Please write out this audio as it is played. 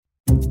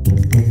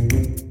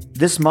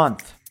This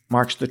month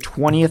marks the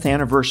 20th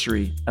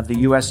anniversary of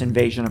the U.S.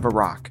 invasion of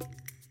Iraq.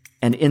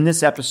 And in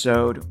this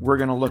episode, we're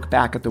going to look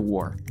back at the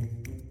war.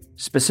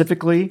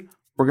 Specifically,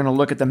 we're going to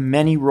look at the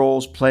many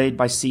roles played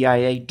by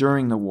CIA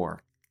during the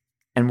war.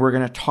 And we're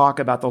going to talk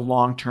about the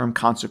long-term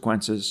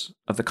consequences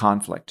of the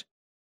conflict.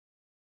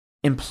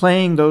 In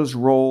playing those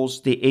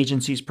roles, the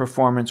agency's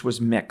performance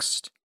was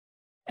mixed.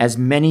 As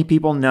many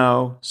people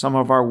know, some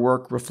of our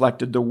work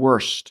reflected the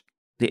worst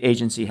the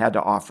agency had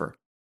to offer.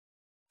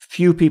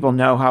 Few people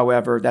know,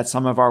 however, that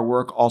some of our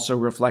work also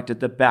reflected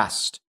the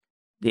best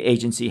the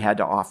agency had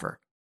to offer.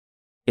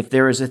 If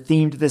there is a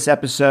theme to this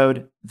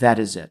episode, that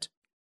is it.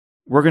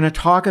 We're going to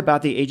talk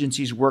about the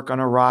agency's work on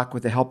Iraq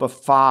with the help of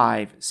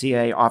 5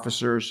 CIA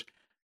officers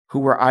who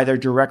were either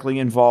directly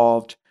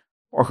involved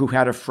or who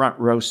had a front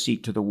row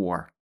seat to the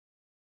war.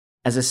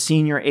 As a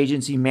senior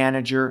agency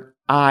manager,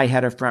 I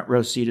had a front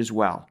row seat as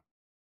well.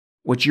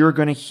 What you're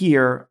going to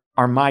hear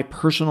are my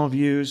personal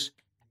views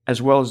as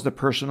well as the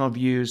personal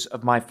views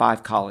of my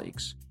 5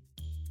 colleagues.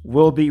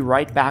 We'll be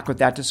right back with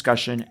that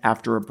discussion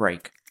after a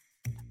break.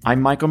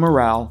 I'm Michael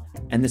Morell,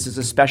 and this is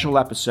a special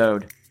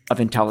episode of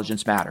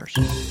Intelligence Matters.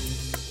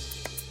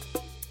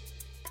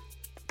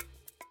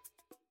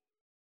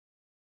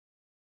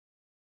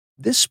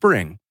 This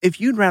spring, if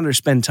you'd rather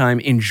spend time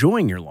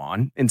enjoying your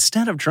lawn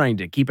instead of trying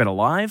to keep it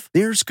alive,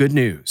 there's good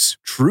news.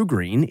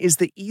 TruGreen is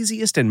the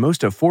easiest and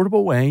most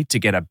affordable way to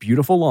get a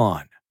beautiful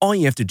lawn. All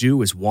you have to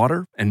do is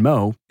water and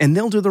mow, and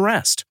they'll do the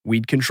rest.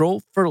 Weed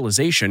control,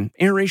 fertilization,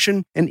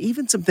 aeration, and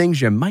even some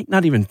things you might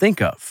not even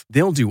think of.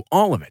 They'll do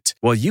all of it,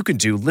 while you can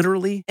do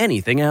literally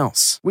anything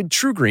else. With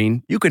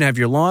TruGreen, you can have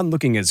your lawn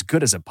looking as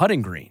good as a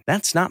putting green.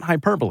 That's not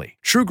hyperbole.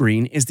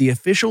 TruGreen is the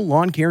official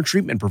lawn care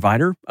treatment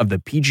provider of the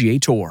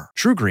PGA Tour.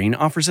 TruGreen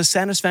offers a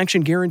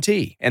satisfaction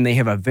guarantee, and they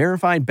have a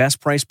verified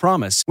best price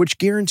promise, which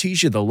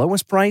guarantees you the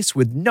lowest price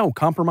with no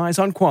compromise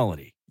on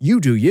quality. You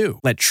do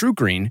you. Let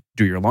TruGreen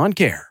do your lawn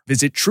care.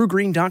 Visit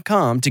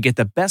TruGreen.com to get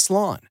the best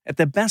lawn at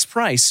the best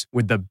price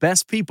with the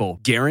best people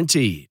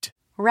guaranteed.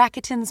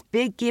 Rakuten's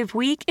Big Give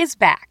Week is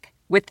back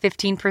with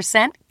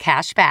 15%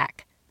 cash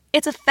back.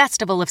 It's a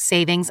festival of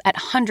savings at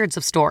hundreds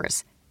of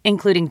stores,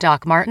 including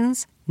Doc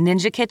Martens,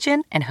 Ninja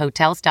Kitchen, and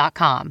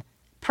Hotels.com.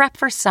 Prep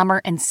for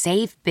summer and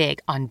save big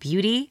on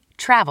beauty,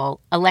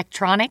 travel,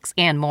 electronics,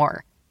 and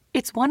more.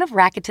 It's one of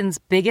Rakuten's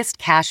biggest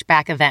cash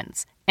back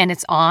events, and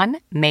it's on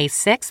May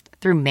 6th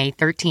through May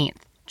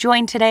 13th.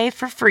 Join today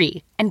for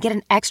free and get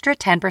an extra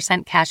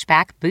 10% cash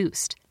back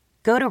boost.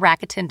 Go to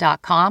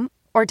Rakuten.com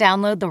or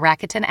download the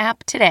Rakuten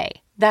app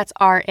today. That's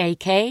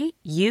Rakuten.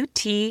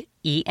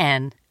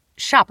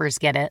 Shoppers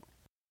get it.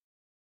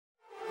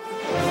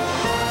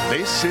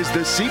 This is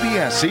the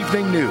CBS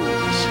Evening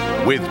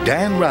News with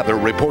Dan Rather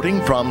reporting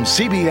from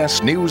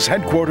CBS News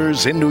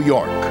headquarters in New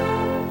York.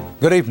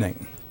 Good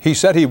evening. He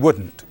said he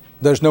wouldn't.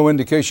 There's no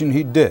indication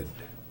he did.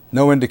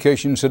 No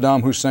indication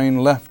Saddam Hussein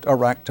left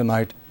Iraq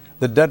tonight,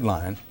 the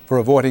deadline for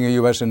avoiding a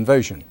U.S.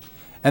 invasion.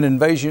 An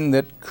invasion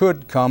that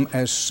could come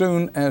as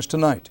soon as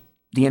tonight.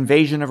 The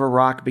invasion of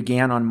Iraq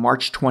began on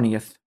March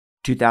 20th,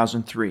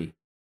 2003.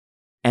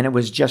 And it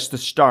was just the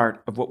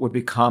start of what would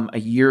become a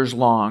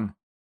years-long,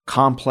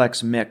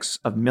 complex mix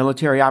of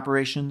military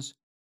operations,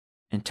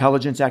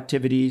 intelligence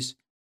activities,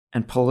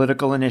 and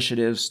political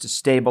initiatives to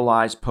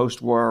stabilize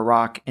post-war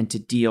Iraq and to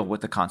deal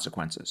with the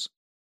consequences.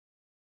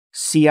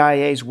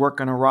 CIA's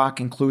work on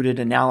Iraq included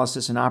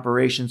analysis and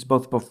operations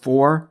both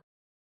before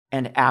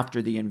and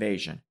after the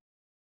invasion.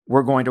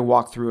 We're going to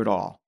walk through it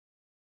all.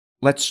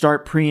 Let's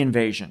start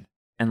pre-invasion,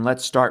 and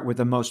let's start with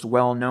the most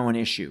well-known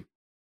issue,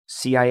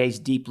 CIA's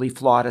deeply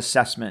flawed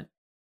assessment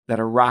that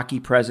Iraqi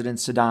President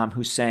Saddam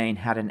Hussein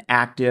had an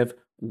active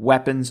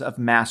weapons of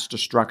mass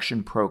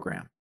destruction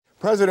program.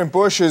 President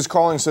Bush is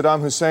calling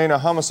Saddam Hussein a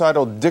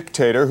homicidal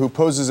dictator who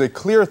poses a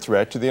clear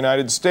threat to the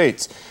United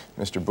States.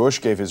 Mr. Bush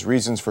gave his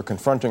reasons for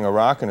confronting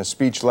Iraq in a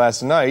speech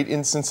last night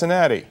in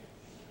Cincinnati.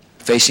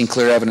 Facing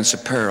clear evidence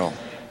of peril,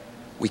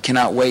 we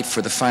cannot wait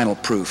for the final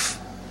proof,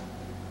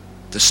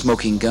 the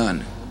smoking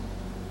gun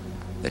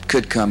that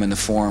could come in the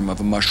form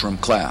of a mushroom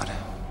cloud.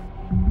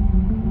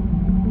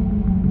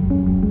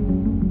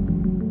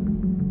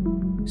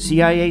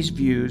 CIA's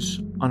views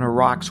on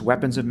Iraq's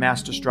weapons of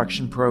mass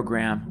destruction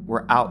program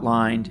were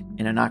outlined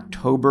in an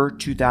October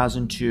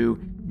 2002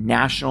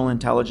 National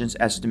Intelligence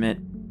Estimate,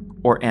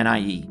 or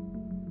NIE.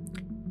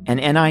 An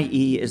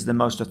NIE is the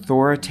most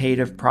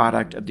authoritative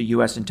product of the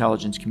U.S.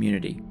 intelligence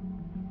community.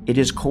 It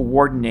is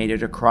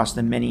coordinated across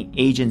the many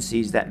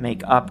agencies that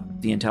make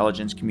up the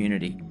intelligence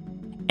community,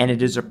 and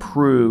it is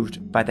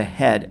approved by the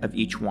head of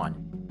each one.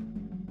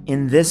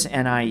 In this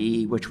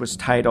NIE, which was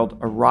titled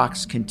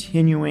Iraq's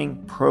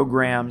Continuing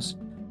Programs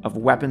of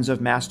Weapons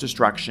of Mass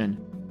Destruction,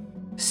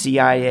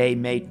 CIA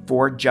made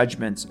 4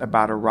 judgments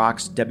about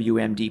Iraq's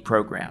WMD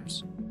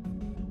programs.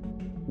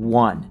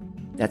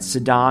 1, that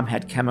Saddam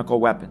had chemical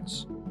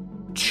weapons.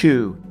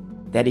 2,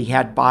 that he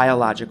had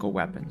biological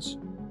weapons.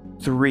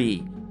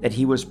 3, that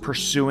he was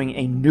pursuing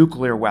a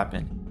nuclear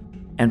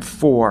weapon. And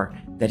 4,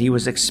 that he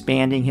was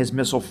expanding his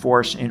missile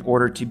force in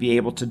order to be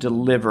able to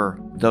deliver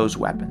those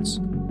weapons.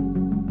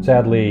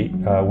 Sadly,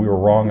 we were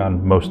wrong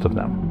on most of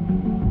them.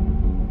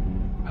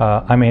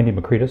 I'm Andy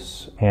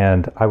Makritis,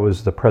 and I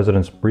was the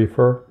president's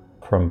briefer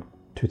from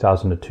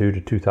 2002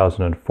 to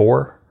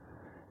 2004.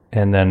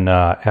 And then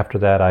after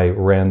that, I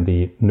ran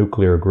the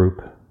nuclear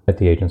group at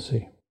the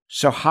agency.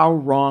 So how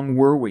wrong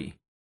were we?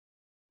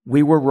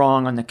 We were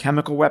wrong on the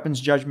chemical weapons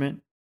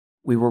judgment,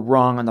 we were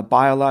wrong on the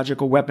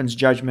biological weapons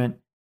judgment,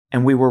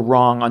 and we were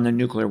wrong on the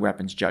nuclear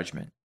weapons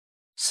judgment.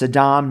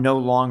 Saddam no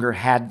longer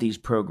had these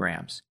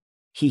programs.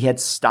 He had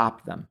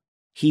stopped them.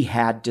 He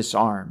had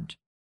disarmed.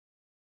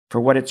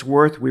 For what it's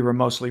worth, we were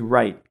mostly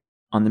right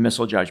on the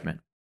missile judgment.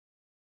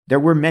 There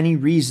were many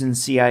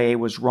reasons CIA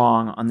was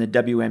wrong on the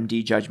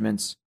WMD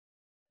judgments,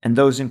 and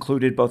those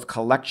included both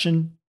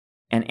collection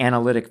and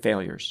analytic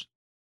failures.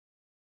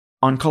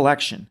 On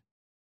collection,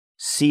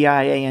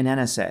 CIA and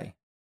NSA,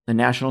 the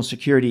National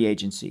Security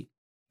Agency,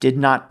 did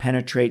not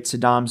penetrate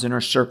Saddam's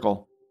inner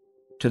circle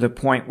to the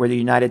point where the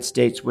United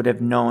States would have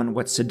known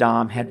what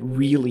Saddam had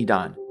really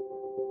done,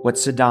 what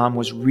Saddam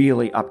was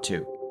really up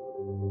to.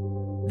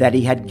 That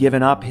he had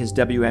given up his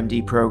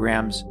WMD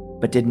programs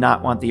but did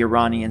not want the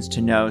Iranians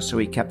to know, so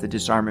he kept the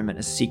disarmament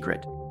a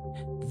secret.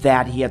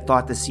 That he had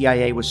thought the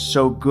CIA was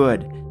so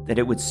good that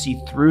it would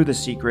see through the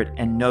secret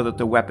and know that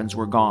the weapons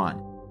were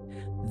gone.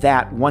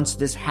 That once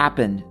this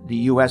happened, the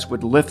U.S.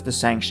 would lift the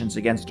sanctions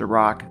against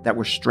Iraq that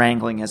were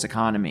strangling his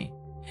economy,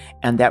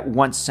 and that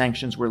once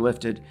sanctions were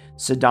lifted,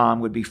 Saddam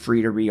would be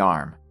free to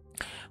rearm.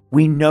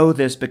 We know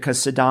this because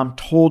Saddam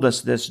told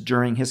us this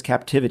during his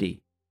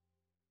captivity.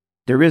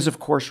 There is, of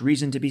course,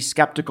 reason to be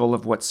skeptical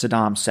of what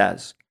Saddam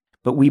says,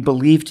 but we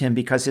believed him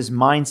because his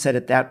mindset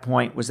at that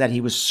point was that he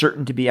was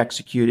certain to be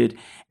executed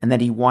and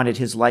that he wanted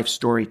his life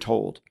story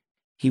told.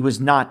 He was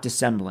not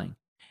dissembling,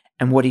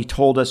 and what he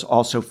told us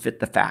also fit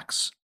the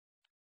facts.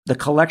 The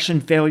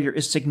collection failure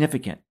is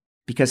significant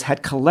because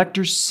had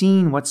collectors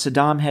seen what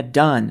Saddam had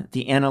done,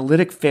 the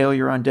analytic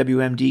failure on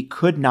WMD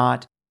could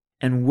not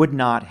and would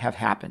not have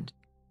happened.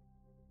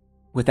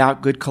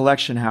 Without good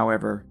collection,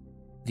 however,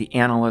 the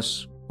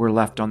analysts were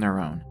left on their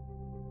own,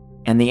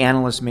 and the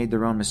analysts made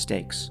their own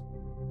mistakes.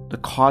 The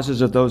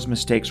causes of those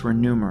mistakes were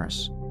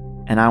numerous,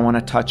 and I want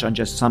to touch on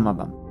just some of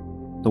them,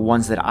 the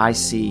ones that I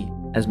see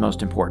as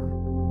most important.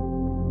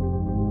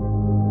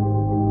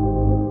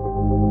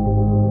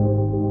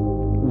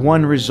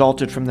 One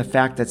resulted from the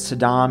fact that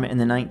Saddam in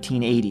the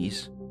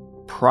 1980s,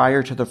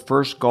 prior to the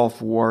first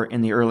Gulf War in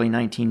the early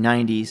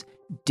 1990s,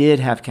 did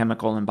have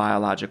chemical and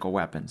biological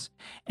weapons,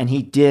 and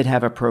he did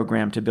have a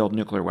program to build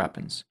nuclear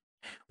weapons.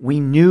 We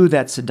knew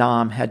that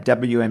Saddam had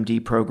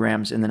WMD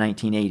programs in the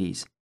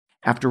 1980s.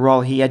 After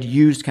all, he had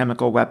used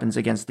chemical weapons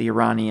against the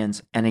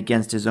Iranians and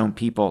against his own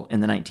people in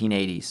the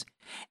 1980s,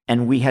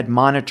 and we had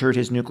monitored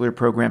his nuclear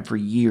program for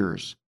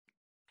years.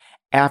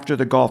 After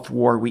the Gulf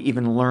War, we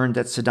even learned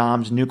that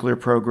Saddam's nuclear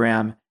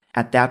program,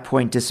 at that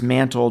point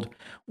dismantled,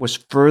 was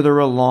further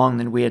along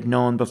than we had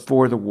known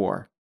before the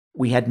war.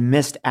 We had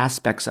missed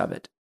aspects of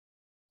it.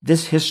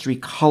 This history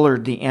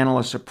colored the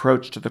analyst's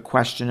approach to the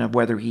question of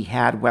whether he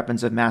had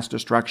weapons of mass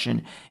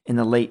destruction in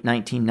the late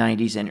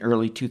 1990s and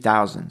early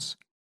 2000s.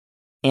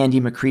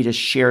 Andy Makritis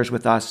shares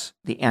with us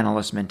the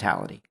analyst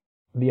mentality.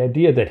 The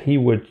idea that he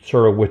would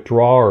sort of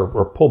withdraw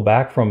or pull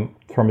back from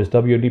his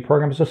WMD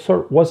programs just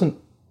sort of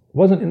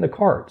wasn't in the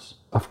cards.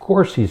 Of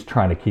course he's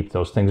trying to keep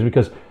those things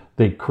because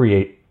they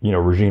create,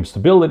 regime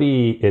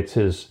stability. It's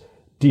his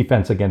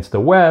defense against the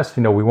West.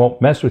 We won't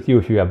mess with you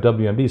if you have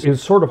WMDs.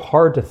 It's sort of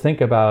hard to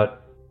think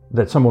about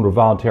that someone would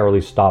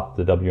voluntarily stop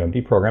the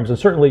WMD programs. And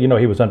certainly,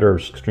 he was under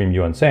extreme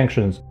UN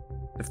sanctions.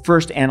 The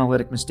first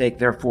analytic mistake,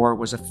 therefore,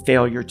 was a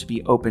failure to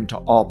be open to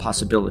all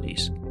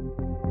possibilities.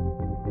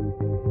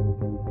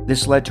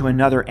 This led to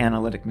another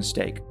analytic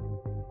mistake,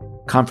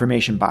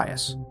 confirmation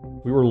bias.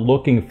 We were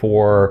looking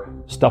for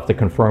stuff that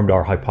confirmed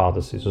our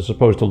hypotheses as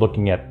opposed to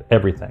looking at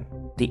everything.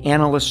 The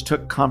analysts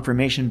took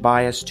confirmation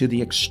bias to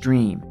the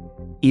extreme,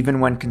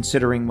 even when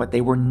considering what they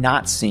were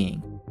not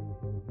seeing.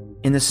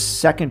 In the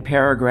second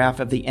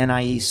paragraph of the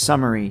NIE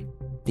summary,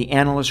 the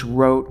analysts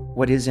wrote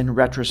what is in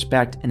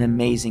retrospect an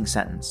amazing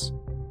sentence.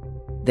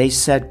 They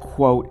said,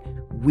 quote,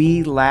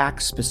 "We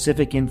lack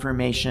specific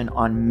information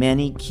on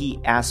many key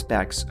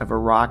aspects of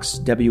Iraq's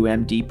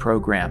WMD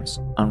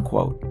programs,"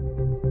 unquote.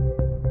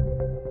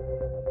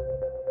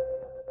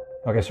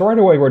 Okay, so right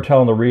away we're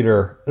telling the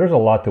reader there's a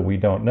lot that we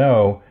don't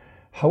know.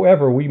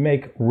 However, we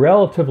make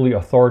relatively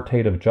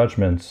authoritative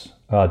judgments,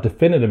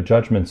 definitive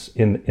judgments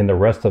in the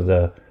rest of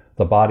the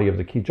body of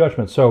the key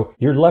judgments. So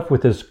you're left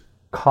with this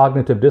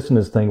cognitive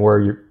dissonance thing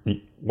where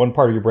one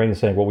part of your brain is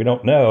saying, well, we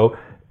don't know,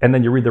 and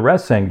then you read the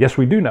rest saying, yes,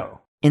 we do know.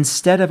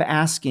 Instead of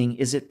asking,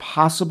 is it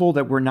possible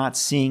that we're not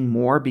seeing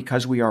more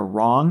because we are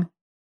wrong?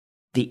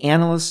 The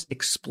analysts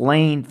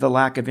explained the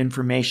lack of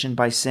information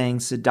by saying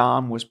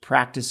Saddam was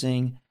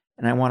practicing,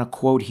 and I want to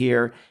quote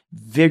here,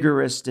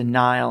 vigorous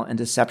denial and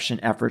deception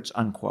efforts,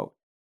 unquote.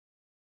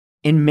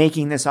 In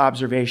making this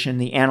observation,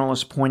 the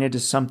analysts pointed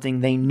to something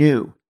they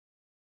knew,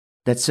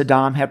 that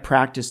Saddam had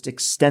practiced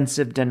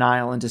extensive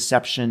denial and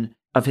deception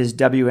of his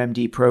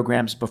WMD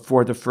programs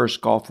before the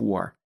first Gulf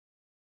War.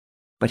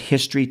 but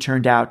history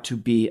turned out to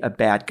be a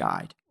bad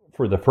guide.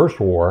 For the first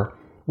war,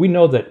 we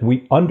know that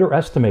we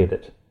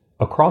underestimated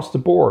across the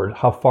board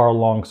how far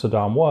along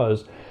Saddam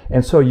was,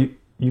 and so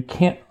you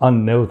can't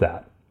unknow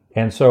that.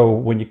 And so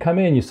when you come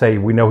in, you say,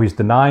 we know he's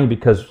denying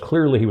because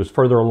clearly he was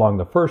further along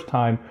the first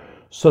time,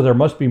 so there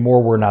must be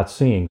more we're not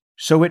seeing.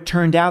 So it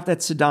turned out that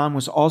Saddam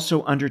was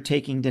also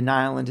undertaking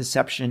denial and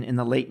deception in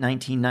the late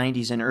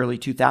 1990s and early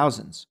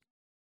 2000s.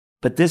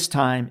 But this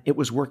time, it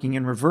was working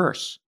in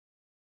reverse.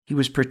 He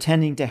was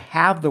pretending to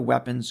have the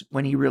weapons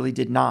when he really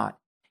did not.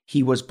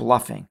 He was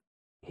bluffing.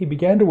 He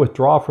began to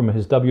withdraw from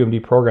his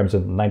WMD programs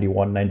in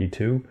 91,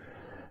 92,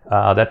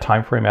 that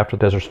time frame after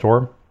Desert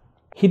Storm.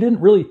 He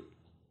didn't really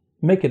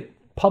make it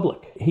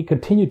public. He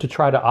continued to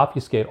try to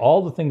obfuscate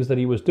all the things that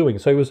he was doing.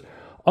 So he was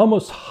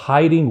almost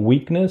hiding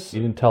weakness. He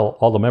didn't tell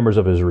all the members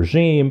of his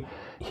regime.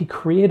 He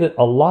created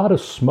a lot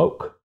of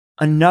smoke.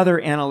 Another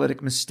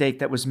analytic mistake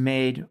that was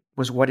made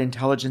was what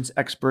intelligence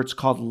experts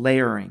called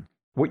layering.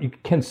 What you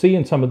can see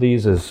in some of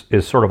these is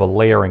sort of a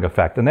layering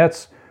effect, and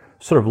that's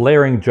sort of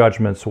layering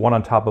judgments one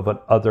on top of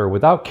another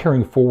without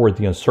carrying forward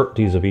the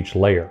uncertainties of each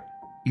layer.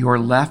 You're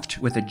left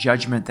with a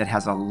judgment that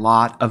has a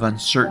lot of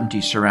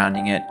uncertainty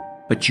surrounding it,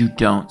 but you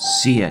don't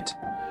see it.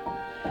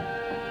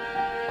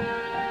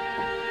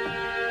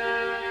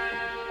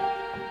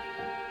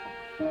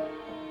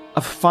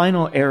 A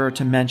final error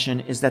to mention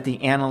is that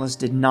the analysts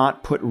did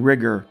not put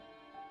rigor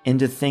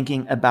into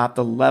thinking about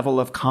the level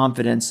of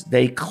confidence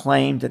they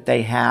claimed that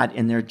they had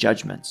in their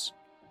judgments.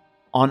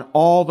 On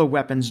all the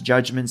weapons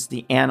judgments,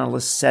 the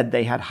analysts said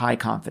they had high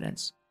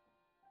confidence.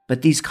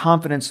 But these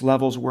confidence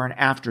levels were an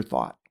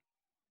afterthought.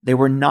 They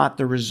were not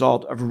the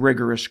result of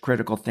rigorous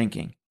critical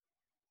thinking.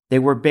 They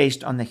were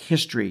based on the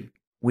history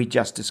we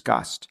just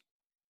discussed.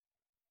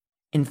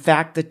 In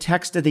fact, the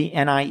text of the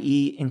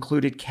NIE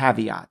included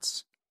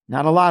caveats.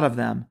 Not a lot of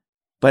them,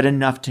 but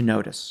enough to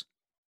notice.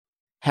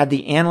 Had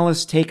the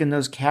analysts taken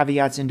those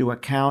caveats into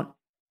account,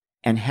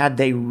 and had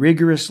they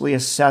rigorously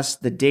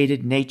assessed the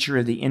dated nature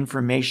of the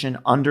information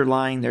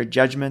underlying their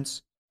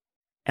judgments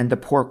and the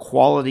poor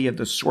quality of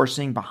the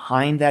sourcing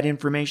behind that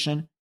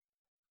information,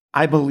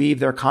 I believe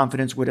their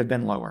confidence would have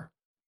been lower.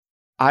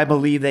 I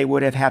believe they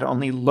would have had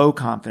only low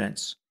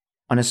confidence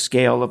on a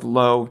scale of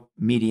low,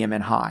 medium,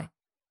 and high.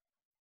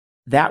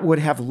 That would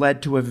have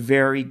led to a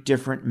very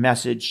different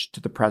message to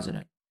the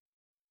president.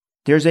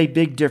 There's a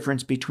big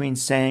difference between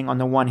saying, on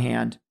the one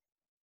hand,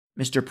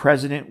 Mr.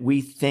 President, we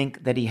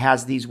think that he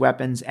has these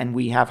weapons and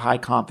we have high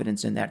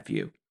confidence in that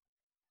view.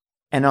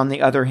 And on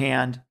the other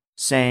hand,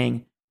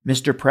 saying,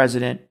 Mr.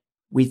 President,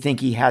 we think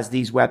he has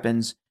these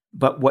weapons,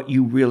 but what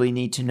you really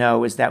need to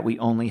know is that we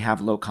only have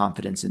low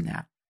confidence in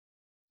that.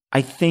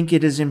 I think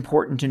it is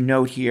important to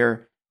note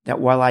here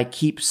that while I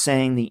keep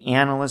saying the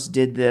analysts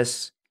did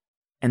this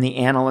and the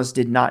analysts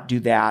did not do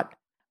that,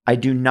 I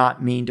do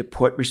not mean to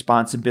put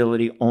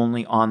responsibility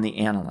only on the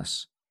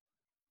analysts.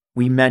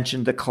 We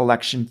mentioned the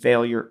collection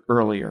failure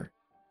earlier.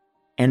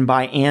 And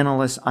by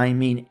analysts, I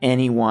mean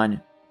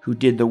anyone who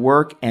did the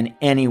work and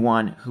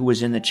anyone who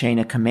was in the chain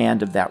of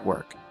command of that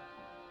work.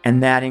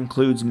 And that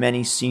includes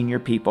many senior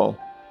people,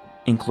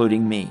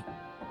 including me.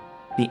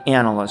 The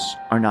analysts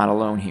are not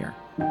alone here.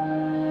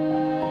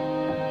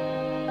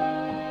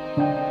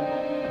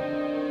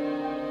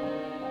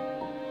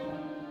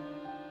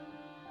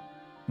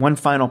 One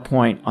final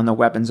point on the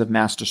weapons of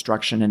mass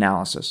destruction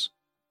analysis.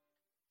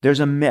 There's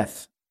a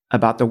myth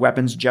about the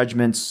weapons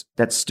judgments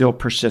that still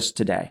persist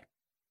today.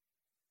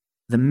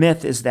 The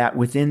myth is that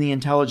within the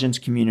intelligence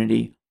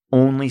community,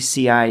 only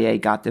CIA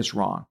got this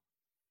wrong,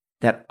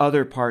 that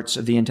other parts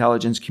of the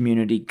intelligence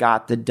community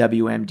got the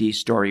WMD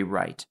story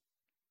right.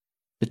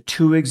 The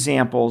two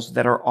examples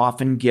that are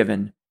often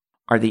given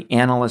are the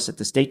analysts at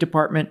the State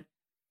Department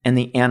and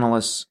the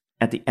analysts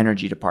at the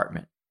Energy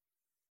Department.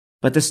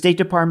 But the State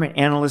Department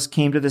analysts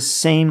came to the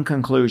same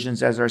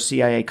conclusions as our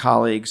CIA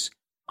colleagues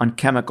on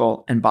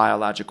chemical and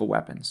biological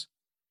weapons.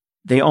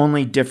 They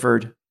only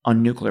differed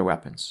on nuclear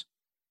weapons.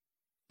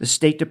 The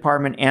State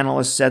Department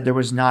analysts said there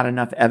was not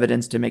enough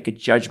evidence to make a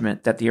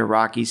judgment that the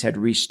Iraqis had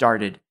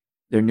restarted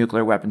their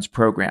nuclear weapons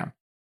program,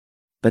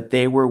 but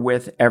they were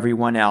with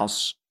everyone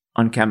else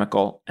on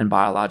chemical and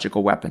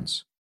biological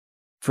weapons.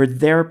 For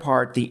their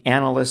part, the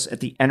analysts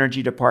at the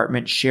Energy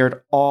Department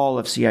shared all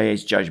of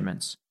CIA's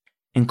judgments,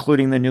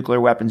 including the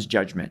nuclear weapons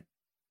judgment.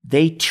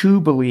 They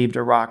too believed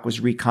Iraq was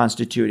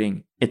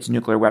reconstituting its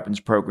nuclear weapons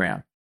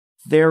program.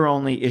 Their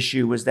only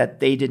issue was that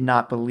they did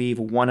not believe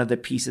one of the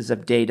pieces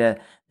of data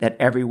that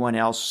everyone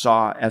else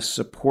saw as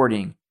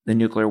supporting the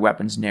nuclear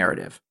weapons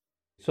narrative.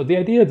 So the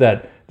idea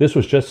that this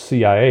was just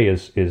CIA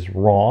is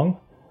wrong,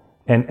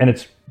 and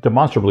it's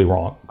demonstrably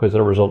wrong, because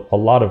there was a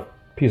lot of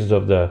pieces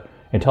of the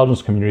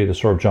intelligence community that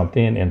sort of jumped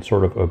in and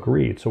sort of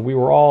agreed. So we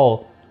were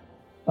all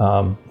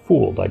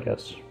fooled, I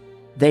guess.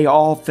 They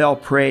all fell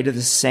prey to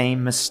the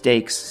same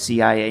mistakes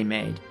CIA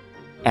made,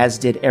 as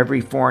did every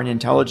foreign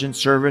intelligence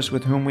service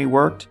with whom we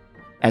worked,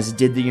 as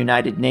did the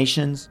United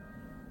Nations,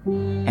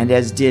 and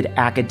as did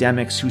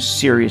academics who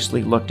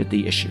seriously looked at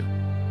the issue.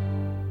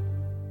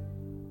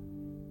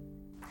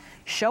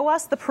 Show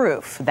us the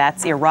proof.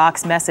 That's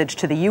Iraq's message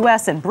to the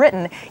U.S. and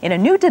Britain in a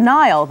new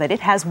denial that it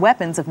has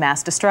weapons of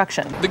mass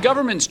destruction. The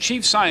government's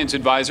chief science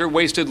advisor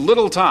wasted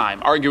little time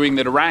arguing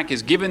that Iraq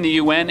has given the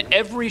UN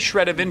every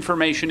shred of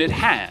information it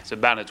has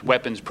about its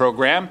weapons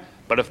program.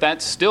 But if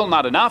that's still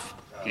not enough,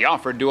 he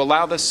offered to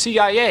allow the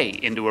CIA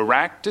into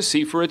Iraq to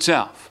see for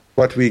itself.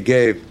 What we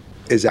gave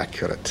is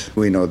accurate.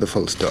 We know the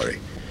full story.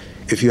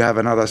 If you have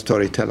another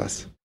story, tell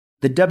us.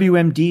 The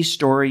WMD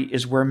story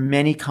is where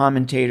many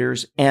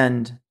commentators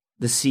end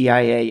the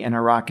CIA and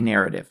Iraq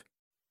narrative.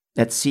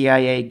 That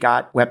CIA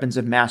got weapons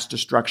of mass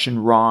destruction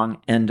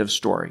wrong, end of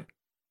story.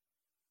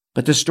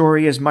 But the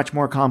story is much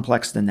more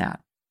complex than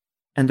that.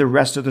 And the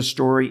rest of the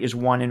story is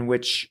one in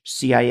which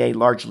CIA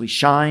largely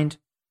shined,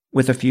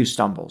 with a few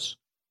stumbles.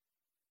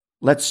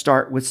 Let's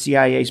start with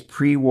CIA's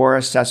pre-war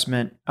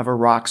assessment of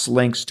Iraq's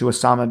links to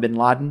Osama bin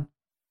Laden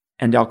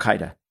and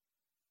al-Qaeda.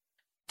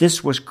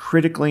 This was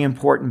critically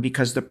important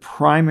because the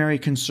primary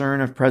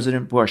concern of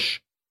President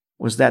Bush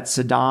was that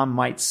Saddam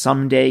might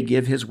someday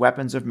give his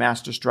weapons of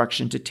mass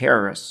destruction to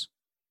terrorists,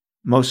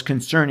 most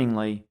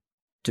concerningly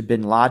to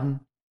bin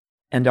Laden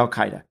and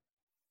al-Qaeda.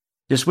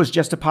 This was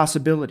just a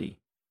possibility,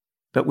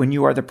 but when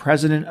you are the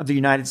President of the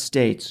United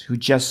States who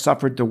just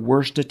suffered the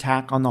worst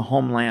attack on the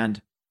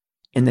homeland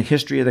in the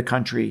history of the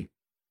country,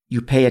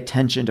 you pay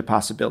attention to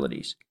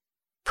possibilities,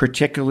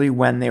 particularly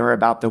when they are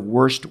about the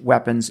worst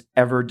weapons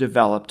ever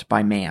developed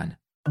by man.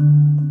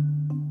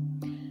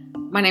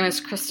 My name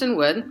is Kristen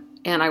Wood,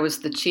 and I was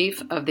the chief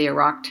of the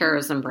Iraq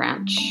Terrorism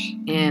Branch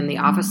in the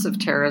Office of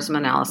Terrorism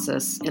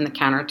Analysis in the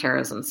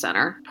Counterterrorism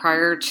Center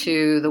prior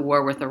to the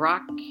war with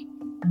Iraq.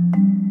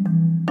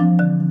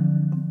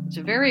 It's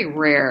very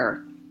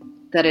rare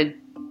that a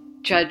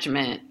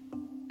judgment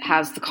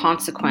has the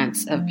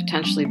consequence of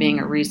potentially being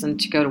a reason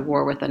to go to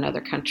war with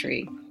another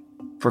country.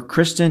 For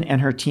Kristen and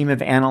her team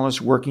of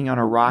analysts working on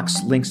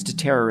Iraq's links to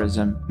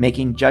terrorism,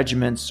 making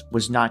judgments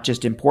was not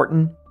just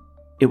important,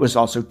 it was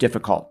also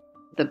difficult.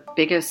 The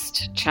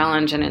biggest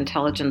challenge in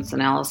intelligence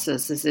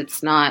analysis is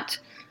it's not,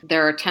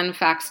 there are 10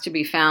 facts to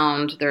be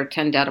found, there are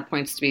 10 data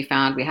points to be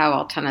found, we have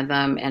all 10 of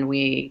them, and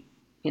we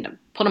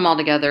put them all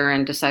together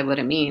and decide what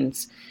it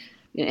means.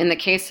 In the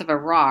case of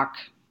Iraq,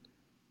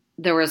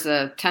 there was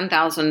a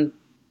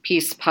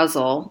 10,000-piece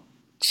puzzle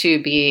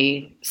to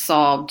be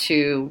solved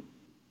to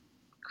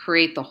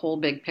create the whole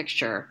big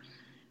picture.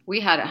 We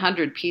had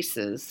 100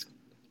 pieces,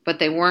 but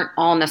they weren't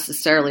all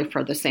necessarily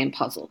for the same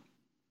puzzle.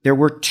 There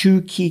were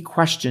two key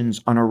questions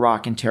on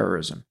Iraq and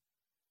terrorism.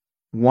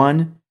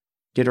 One,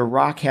 did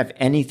Iraq have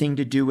anything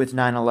to do with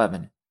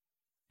 9/11?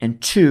 And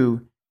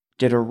two,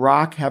 did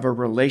Iraq have a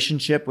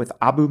relationship with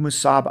Abu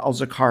Musab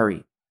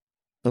al-Zarqawi,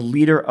 the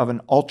leader of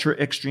an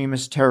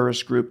ultra-extremist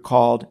terrorist group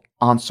called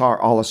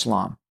Ansar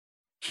al-Islam?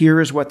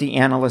 Here is what the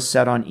analysts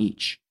said on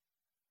each.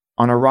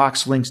 On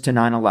Iraq's links to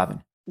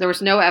 9/11. There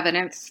was no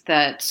evidence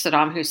that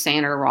Saddam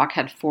Hussein or Iraq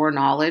had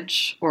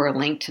foreknowledge or a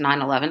link to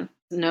 9/11.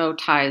 No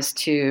ties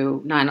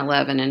to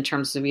 9/11 in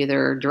terms of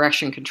either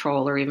direction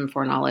control or even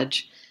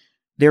foreknowledge.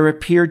 There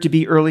appeared to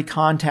be early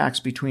contacts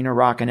between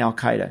Iraq and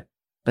al-Qaeda,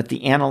 but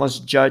the analysts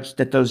judged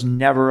that those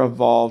never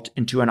evolved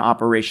into an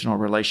operational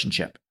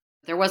relationship.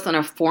 There wasn't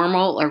a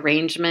formal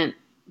arrangement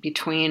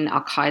between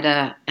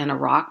al-Qaeda and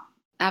Iraq.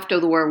 After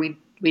the war,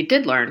 we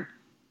did learn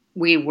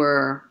we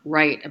were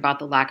right about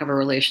the lack of a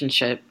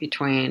relationship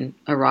between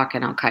Iraq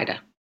and al-Qaeda.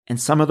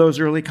 And some of those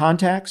early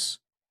contacts,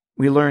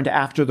 we learned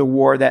after the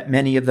war that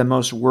many of the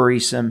most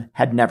worrisome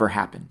had never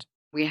happened.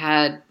 We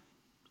had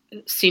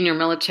a senior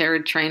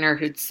military trainer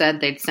who'd said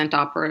they'd sent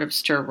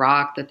operatives to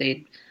Iraq, that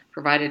they'd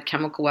provided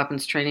chemical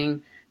weapons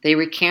training. They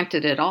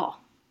recanted it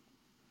all.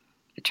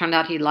 It turned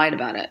out he lied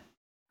about it.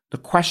 The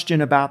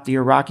question about the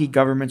Iraqi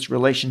government's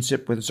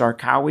relationship with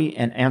Zarqawi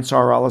and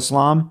Ansar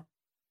al-Islam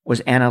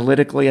was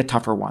analytically a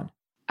tougher one.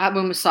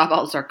 Abu Musab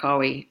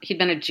al-Zarqawi, he'd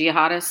been a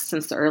jihadist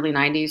since the early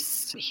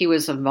 90s. He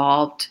was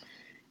involved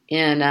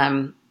in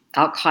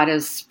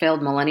al-Qaeda's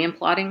failed millennium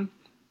plotting,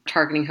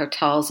 targeting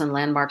hotels and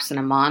landmarks in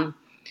Amman.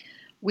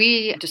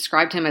 We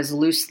described him as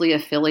loosely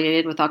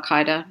affiliated with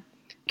al-Qaeda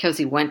because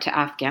he went to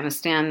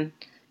Afghanistan,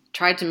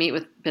 tried to meet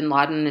with bin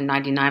Laden in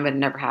 1999, but it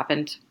never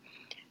happened.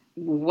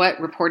 What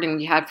reporting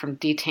we had from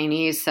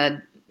detainees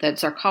said that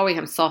Zarqawi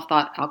himself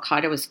thought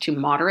al-Qaeda was too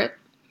moderate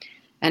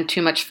and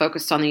too much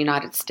focused on the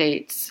United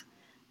States.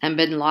 And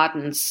bin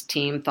Laden's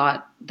team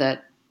thought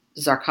that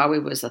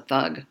Zarqawi was a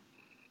thug,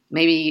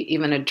 maybe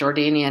even a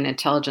Jordanian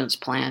intelligence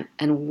plant,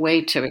 and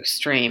way too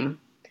extreme,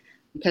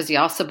 because he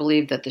also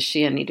believed that the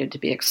Shia needed to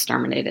be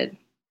exterminated.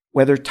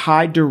 Whether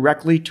tied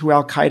directly to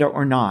al-Qaeda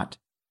or not,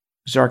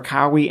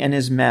 Zarqawi and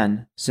his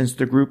men, since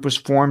the group was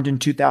formed in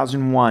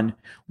 2001,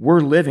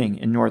 were living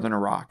in northern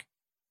Iraq.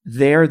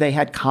 There they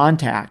had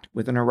contact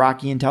with an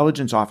Iraqi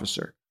intelligence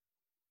officer.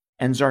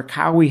 And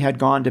Zarqawi had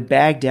gone to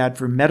Baghdad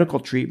for medical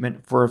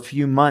treatment for a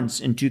few months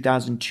in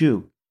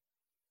 2002.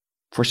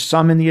 For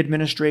some in the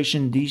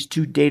administration, these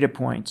two data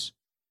points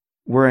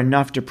were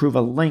enough to prove a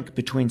link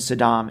between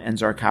Saddam and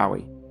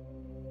Zarqawi.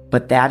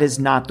 But that is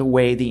not the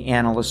way the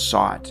analysts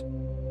saw it.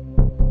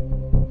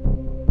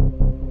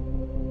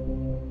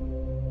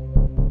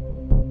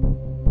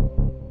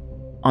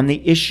 On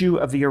the issue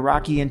of the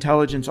Iraqi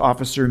intelligence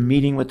officer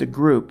meeting with the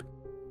group,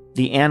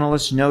 the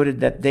analysts noted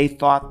that they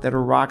thought that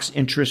Iraq's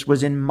interest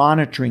was in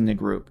monitoring the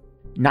group,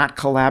 not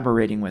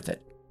collaborating with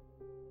it.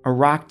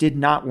 Iraq did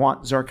not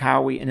want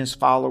Zarqawi and his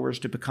followers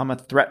to become a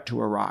threat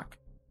to Iraq,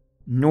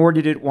 nor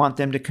did it want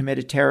them to commit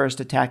a terrorist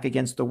attack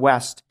against the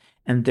West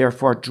and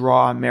therefore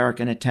draw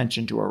American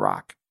attention to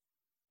Iraq.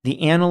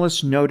 The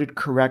analysts noted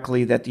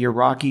correctly that the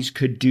Iraqis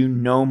could do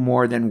no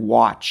more than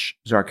watch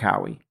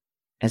Zarqawi,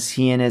 as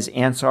he and his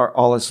Ansar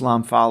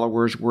al-Islam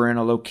followers were in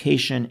a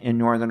location in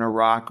northern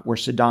Iraq where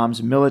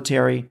Saddam's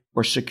military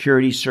or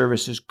security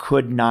services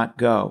could not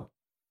go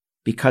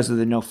because of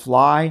the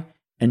no-fly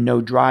and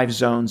no-drive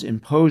zones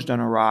imposed on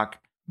Iraq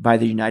by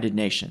the United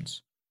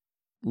Nations.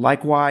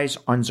 Likewise,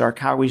 on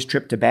Zarqawi's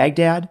trip to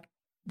Baghdad,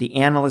 the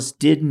analysts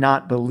did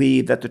not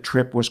believe that the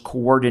trip was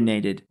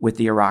coordinated with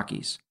the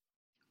Iraqis.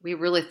 We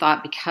really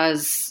thought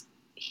because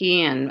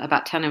he and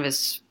about 10 of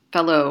his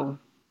fellow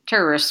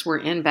terrorists were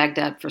in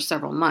Baghdad for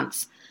several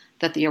months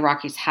that the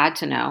Iraqis had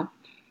to know.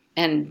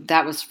 And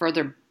that was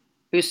further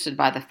boosted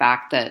by the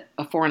fact that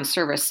a foreign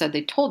service said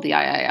they told the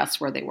IIS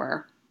where they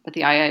were, but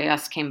the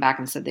IIS came back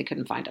and said they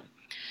couldn't find them.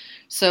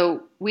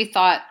 So we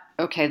thought,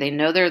 okay, they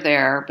know they're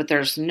there, but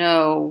there's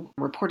no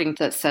reporting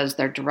that says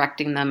they're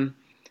directing them,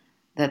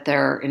 that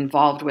they're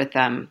involved with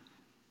them,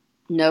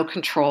 no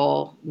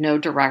control, no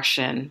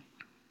direction,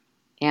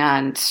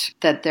 and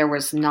that there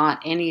was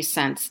not any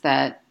sense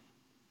that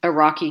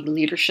Iraqi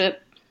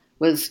leadership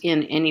was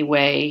in any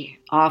way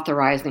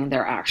authorizing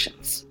their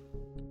actions.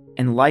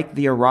 And like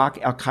the Iraq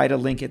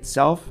al-Qaeda link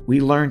itself, we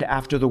learned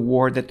after the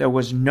war that there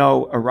was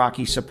no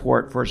Iraqi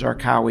support for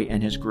Zarqawi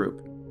and his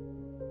group.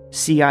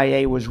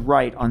 CIA was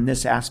right on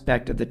this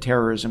aspect of the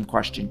terrorism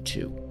question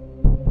too.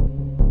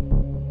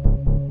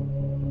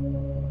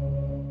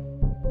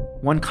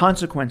 One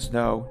consequence,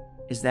 though,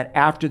 is that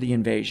after the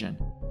invasion,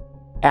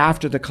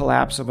 after the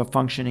collapse of a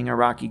functioning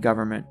Iraqi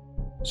government,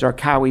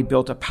 Zarqawi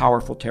built a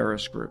powerful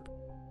terrorist group,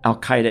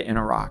 al-Qaeda in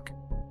Iraq,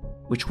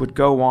 which would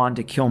go on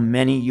to kill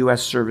many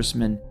U.S.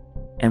 servicemen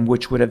and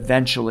which would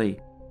eventually,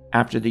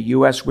 after the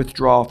U.S.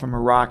 withdrawal from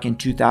Iraq in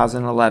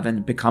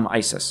 2011, become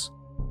ISIS,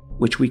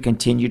 which we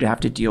continue to have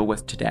to deal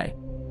with today.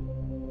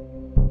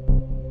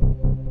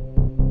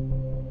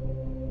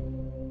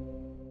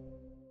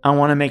 I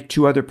want to make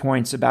two other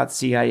points about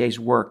CIA's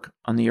work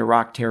on the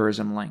Iraq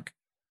terrorism link.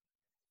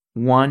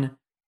 One,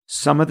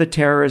 some of the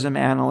terrorism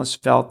analysts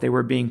felt they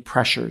were being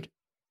pressured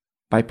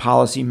by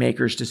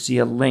policymakers to see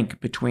a link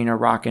between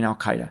Iraq and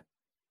al-Qaeda.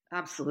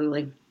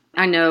 Absolutely.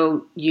 I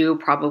know you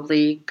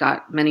probably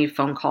got many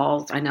phone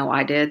calls. I know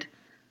I did.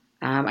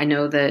 I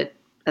know that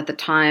at the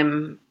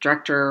time,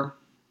 Director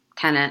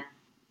Tenet,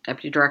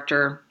 Deputy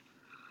Director,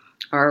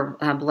 our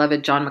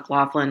beloved John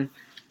McLaughlin,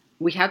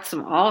 we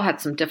all had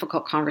some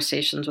difficult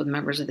conversations with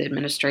members of the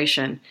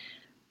administration.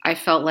 I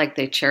felt like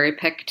they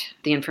cherry-picked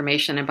the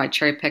information, and by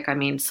cherry-pick, I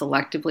mean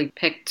selectively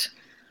picked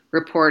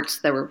reports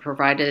that were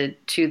provided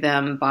to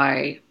them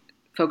by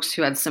folks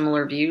who had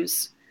similar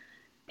views,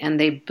 and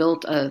they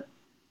built a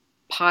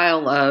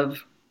pile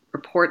of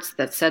reports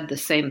that said the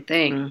same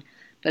thing,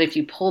 but if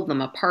you pulled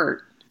them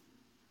apart,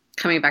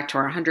 coming back to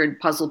our 100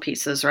 puzzle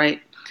pieces,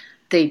 right,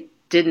 they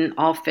didn't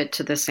all fit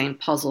to the same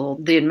puzzle.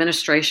 The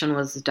administration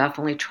was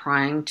definitely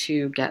trying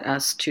to get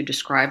us to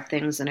describe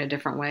things in a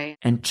different way.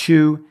 And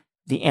two,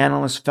 the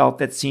analysts felt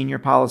that senior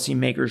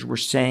policymakers were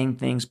saying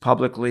things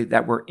publicly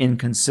that were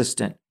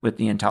inconsistent with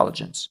the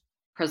intelligence.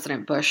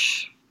 President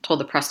Bush told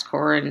the press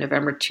corps in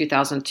November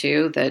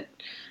 2002 that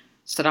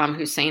Saddam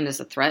Hussein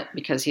is a threat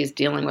because he's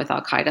dealing with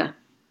al-Qaeda.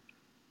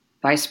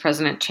 Vice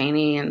President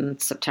Cheney in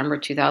September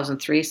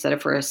 2003 said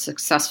if we're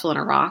successful in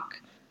Iraq,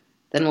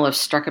 then we'll have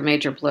struck a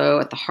major blow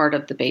at the heart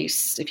of the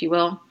base, if you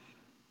will,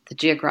 the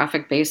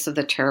geographic base of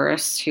the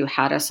terrorists who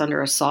had us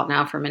under assault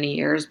now for many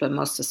years, but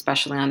most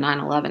especially on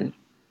 9/11.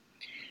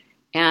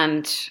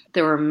 And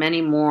there were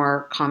many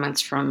more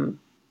comments from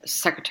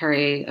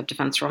Secretary of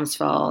Defense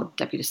Rumsfeld,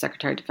 Deputy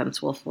Secretary of Defense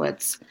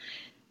Wolfowitz,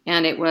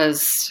 and it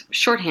was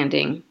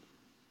shorthanding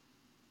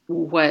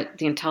what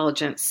the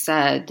intelligence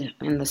said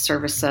in the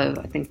service of,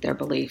 I think, their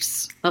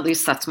beliefs. At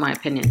least that's my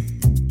opinion.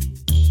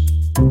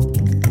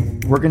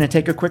 We're going to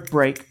take a quick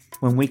break.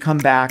 When we come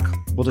back,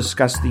 we'll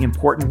discuss the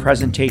important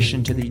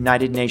presentation to the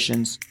United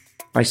Nations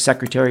by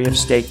Secretary of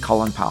State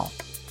Colin Powell.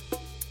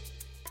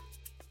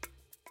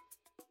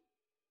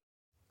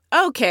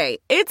 Okay,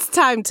 it's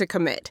time to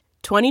commit.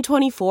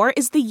 2024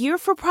 is the year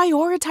for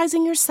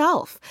prioritizing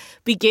yourself.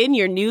 Begin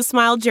your new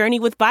smile journey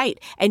with Byte,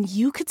 and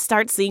you could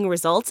start seeing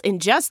results in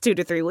just 2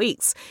 to 3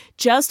 weeks.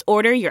 Just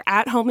order your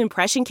at-home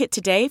impression kit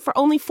today for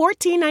only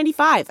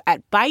 $14.95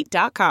 at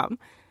Byte.com.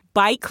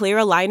 Byte Clear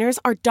aligners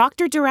are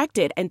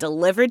doctor-directed and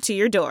delivered to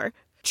your door.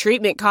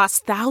 Treatment costs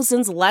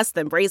thousands less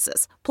than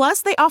braces.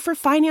 Plus, they offer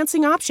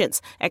financing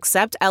options,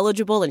 accept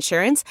eligible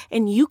insurance,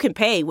 and you can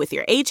pay with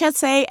your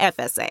HSA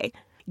FSA.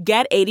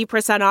 Get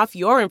 80% off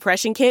your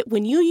impression kit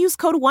when you use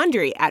code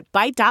WONDERY at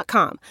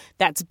Byte.com.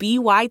 That's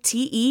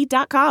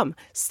BYTE.com.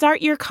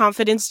 Start your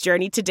confidence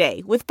journey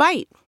today with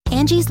Byte.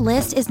 Angie's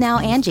List is now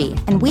Angie,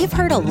 and we've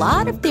heard a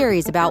lot of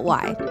theories about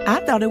why. I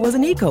thought it was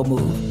an eco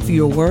move.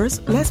 Fewer words,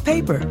 less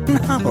paper.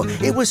 No,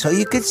 it was so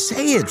you could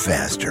say it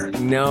faster.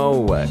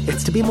 No,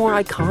 it's to be more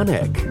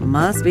iconic.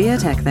 Must be a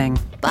tech thing.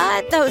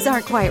 But those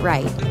aren't quite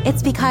right.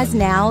 It's because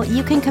now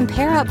you can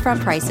compare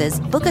upfront prices,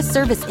 book a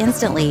service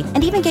instantly,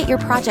 and even get your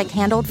project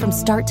handled from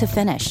start to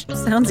finish.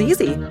 Sounds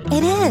easy.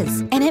 It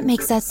is, and it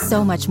makes us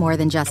so much more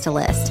than just a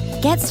list.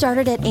 Get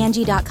started at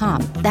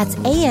Angie.com. That's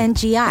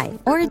ANGI,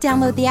 or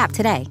download the app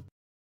today.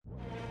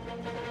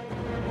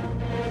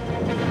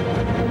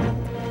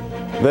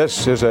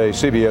 This is a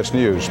CBS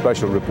News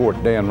special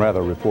report. Dan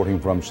Rather reporting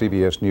from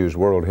CBS News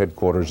World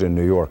Headquarters in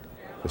New York.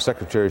 The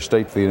Secretary of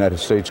State for the United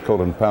States,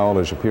 Colin Powell,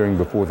 is appearing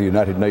before the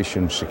United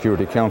Nations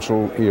Security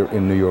Council here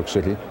in New York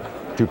City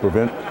to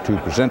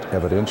present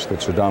evidence that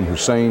Saddam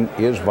Hussein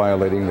is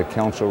violating the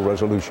Council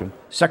resolution.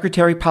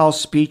 Secretary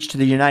Powell's speech to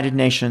the United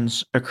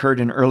Nations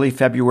occurred in early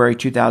February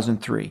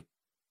 2003.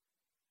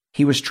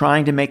 He was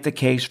trying to make the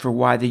case for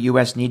why the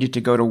U.S. needed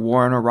to go to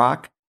war in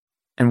Iraq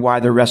and why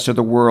the rest of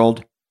the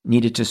world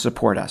needed to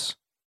support us.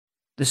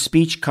 The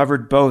speech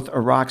covered both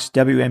Iraq's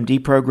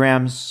WMD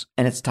programs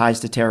and its ties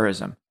to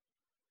terrorism.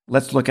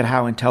 Let's look at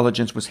how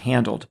intelligence was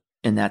handled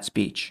in that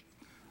speech.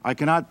 I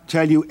cannot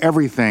tell you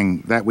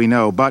everything that we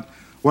know, but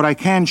what I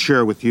can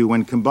share with you,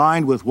 when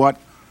combined with what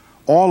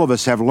all of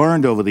us have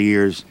learned over the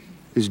years,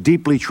 is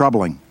deeply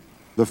troubling.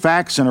 The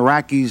facts in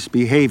Iraq's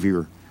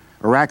behavior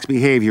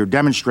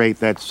demonstrate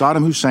that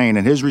Saddam Hussein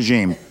and his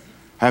regime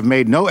have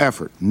made no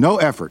effort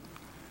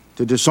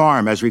to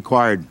disarm as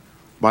required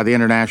by the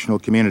international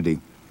community.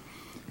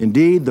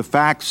 Indeed, the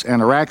facts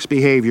and Iraq's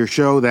behavior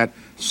show that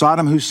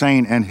Saddam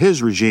Hussein and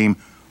his regime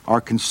are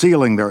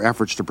concealing their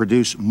efforts to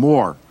produce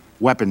more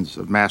weapons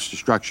of mass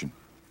destruction.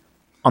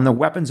 On the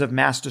weapons of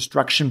mass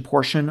destruction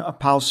portion of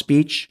Powell's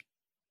speech,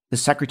 the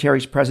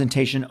Secretary's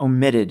presentation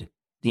omitted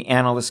the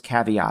analyst's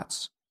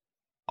caveats.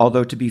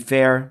 Although, to be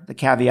fair, the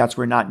caveats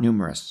were not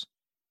numerous.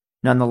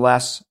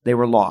 Nonetheless, they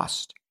were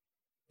lost.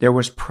 There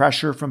was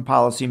pressure from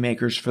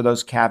policymakers for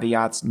those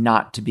caveats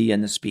not to be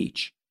in the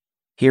speech.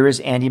 Here is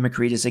Andy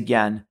Makritis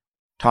again,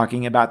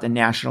 talking about the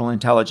National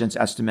Intelligence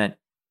Estimate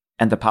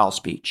and the Powell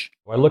speech.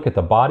 I look at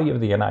the body of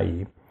the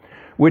NIE,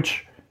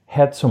 which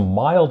had some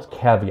mild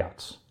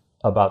caveats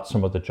about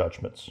some of the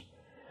judgments.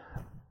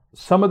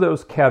 Some of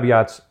those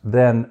caveats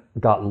then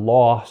got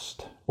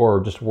lost or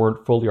just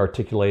weren't fully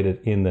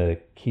articulated in the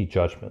key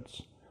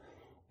judgments.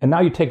 And now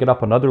you take it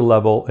up another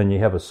level and you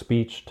have a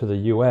speech to the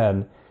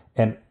UN,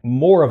 and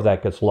more of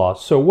that gets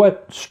lost. So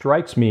what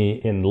strikes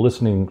me in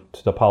listening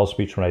to the Powell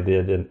speech when I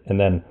did and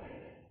then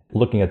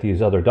looking at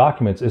these other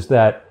documents is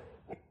that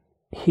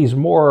he's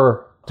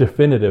more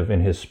definitive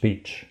in his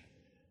speech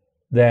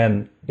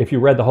than if you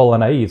read the whole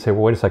NIE, you'd say,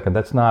 well, wait a second,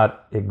 that's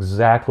not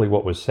exactly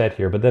what was said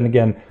here. But then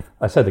again,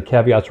 I said the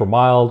caveats were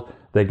mild,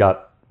 they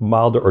got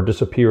milder or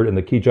disappeared in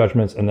the key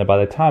judgments, and then by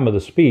the time of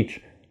the speech,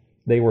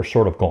 they were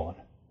sort of gone.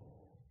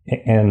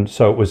 And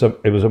so it was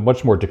a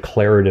much more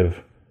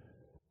declarative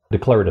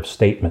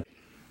statement.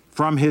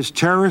 From his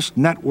terrorist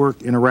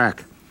network in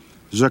Iraq,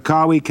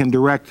 Zarqawi can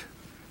direct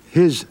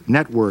his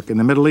network in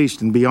the Middle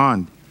East and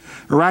beyond.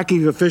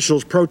 Iraqi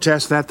officials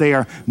protest that they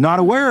are not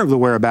aware of the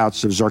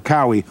whereabouts of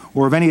Zarqawi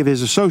or of any of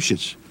his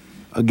associates.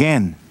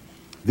 Again,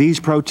 these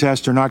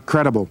protests are not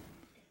credible.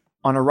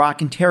 On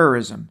Iraq and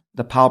terrorism,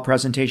 the Powell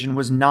presentation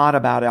was not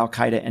about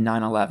al-Qaeda and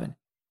 9/11.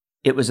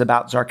 It was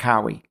about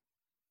Zarqawi,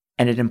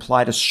 and it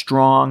implied a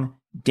strong,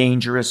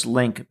 dangerous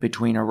link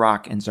between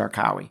Iraq and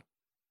Zarqawi.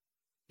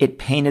 It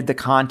painted the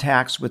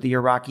contacts with the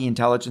Iraqi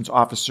intelligence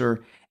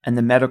officer and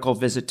the medical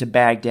visit to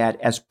Baghdad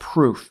as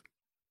proof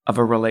of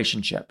a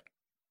relationship.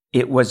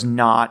 It was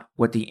not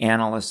what the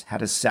analysts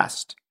had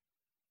assessed.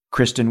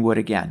 Kristen Wood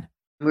again.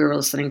 We were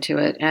listening to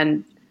it,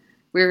 and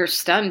we were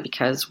stunned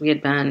because we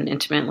had been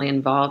intimately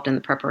involved in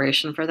the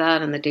preparation for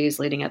that in the days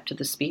leading up to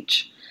the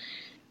speech.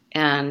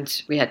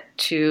 And we had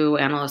two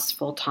analysts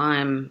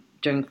full-time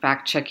doing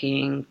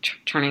fact-checking,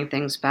 turning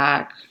things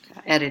back,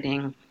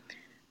 editing.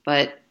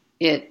 But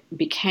it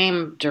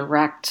became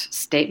direct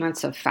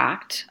statements of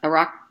fact.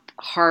 Iraq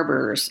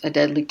harbors a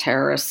deadly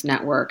terrorist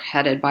network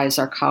headed by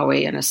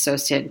Zarqawi, an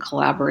associate and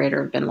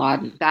collaborator of bin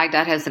Laden.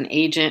 Baghdad has an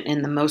agent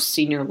in the most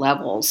senior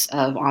levels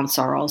of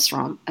Ansar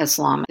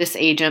al-Islam. This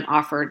agent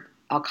offered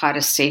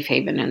al-Qaeda safe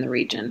haven in the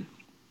region,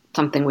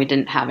 something we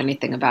didn't have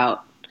anything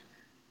about.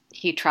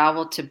 He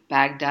traveled to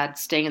Baghdad,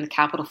 staying in the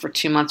capital for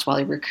 2 months while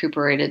he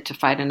recuperated to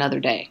fight another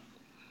day.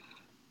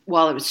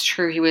 While it was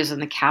true he was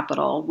in the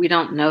capital, we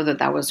don't know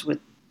that was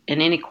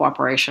in any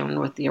cooperation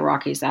with the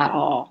Iraqis at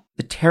all.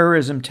 The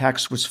terrorism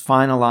text was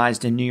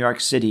finalized in New York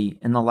City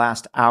in the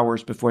last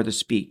hours before the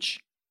speech,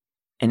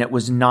 and it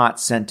was not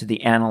sent to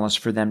the analysts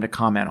for them to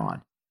comment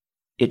on.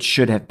 It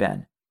should have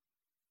been.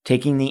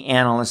 Taking the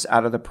analysts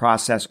out of the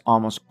process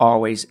almost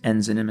always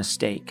ends in a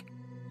mistake,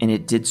 and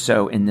it did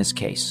so in this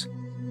case.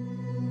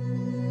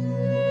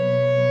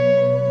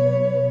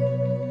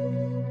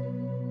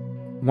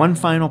 One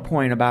final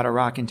point about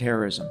Iraq and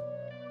terrorism.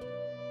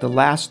 The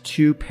last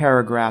 2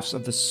 paragraphs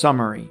of the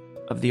summary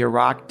of the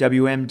Iraq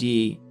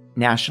WMD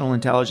national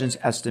intelligence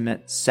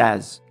estimate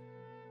says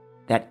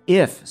that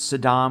if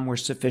Saddam were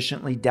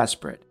sufficiently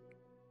desperate,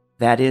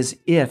 that is,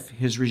 if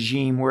his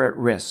regime were at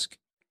risk,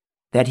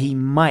 that he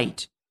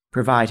might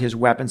provide his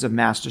weapons of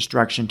mass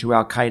destruction to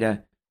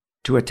al-Qaeda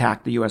to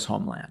attack the U.S.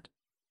 homeland.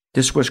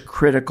 This was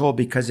critical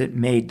because it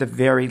made the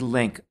very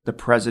link the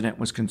president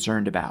was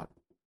concerned about.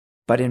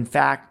 But in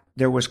fact,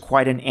 there was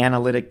quite an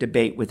analytic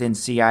debate within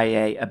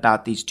CIA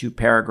about these two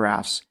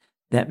paragraphs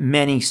that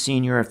many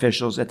senior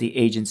officials at the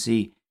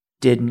agency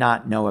did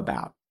not know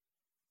about.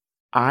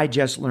 I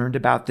just learned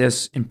about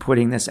this in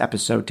putting this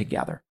episode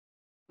together.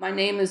 My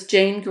name is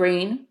Jane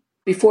Green.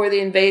 Before the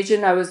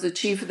invasion, I was the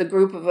chief of the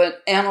group of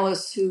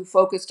analysts who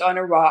focused on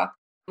Iraq.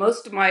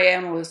 Most of my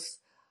analysts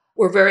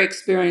were very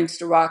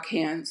experienced Iraq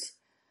hands.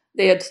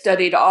 They had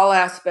studied all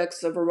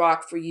aspects of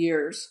Iraq for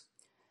years.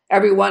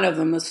 Every one of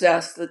them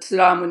assessed that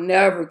Saddam would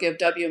never give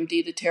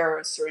WMD to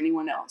terrorists or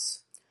anyone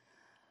else.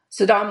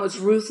 Saddam was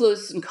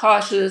ruthless and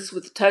cautious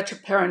with a touch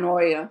of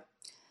paranoia.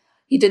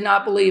 He did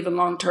not believe in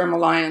long-term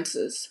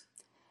alliances.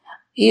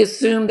 He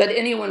assumed that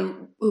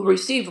anyone who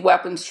received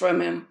weapons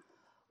from him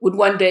would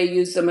one day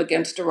use them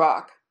against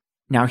Iraq.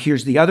 Now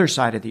here's the other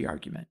side of the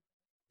argument.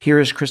 Here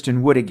is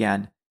Kristen Wood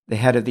again, the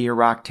head of the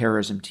Iraq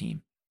terrorism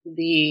team.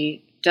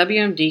 The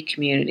WMD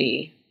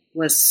community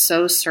was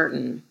so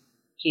certain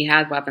he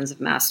had weapons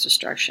of mass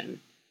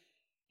destruction.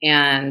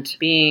 And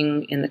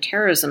being in the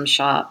terrorism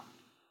shop,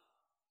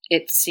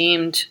 it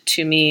seemed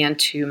to me and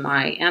to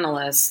my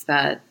analysts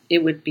that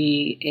it would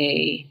be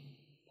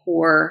a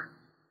poor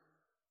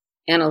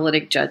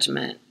analytic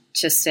judgment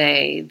to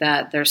say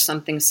that there's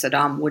something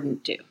Saddam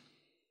wouldn't do,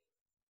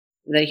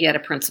 that he had a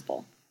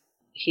principle.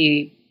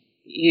 He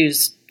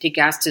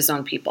gassed his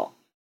own people.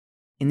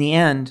 In the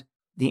end,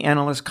 the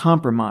analysts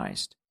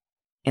compromised,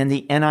 and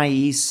the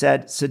NIE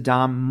said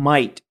Saddam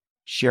might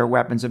share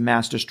weapons of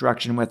mass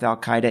destruction with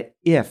al-Qaeda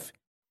if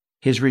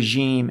his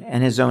regime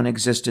and his own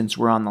existence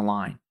were on the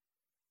line.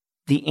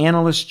 The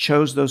analysts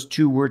chose those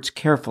two words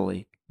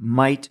carefully,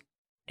 might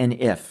and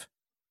if.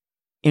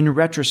 In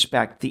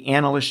retrospect, the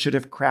analysts should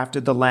have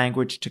crafted the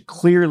language to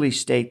clearly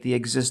state the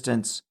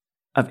existence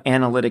of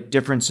analytic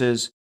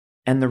differences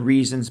and the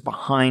reasons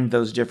behind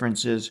those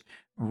differences,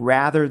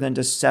 rather than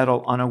to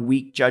settle on a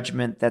weak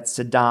judgment that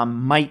Saddam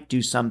might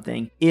do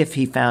something if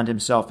he found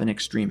himself an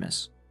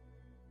extremist.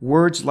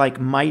 Words like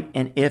might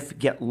and if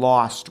get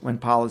lost when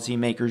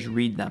policymakers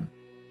read them.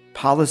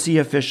 Policy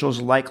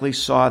officials likely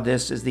saw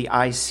this as the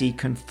IC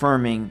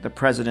confirming the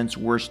president's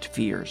worst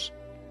fears.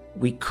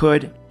 We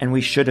could and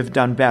we should have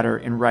done better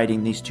in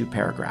writing these two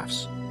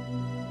paragraphs.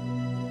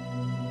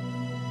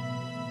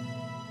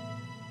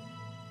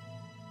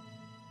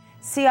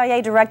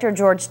 CIA Director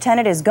George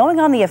Tenet is going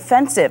on the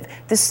offensive.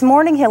 This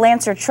morning, he'll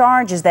answer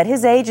charges that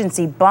his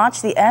agency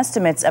botched the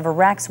estimates of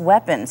Iraq's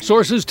weapons.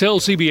 Sources tell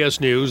CBS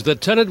News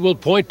that Tenet will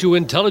point to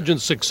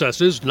intelligence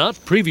successes not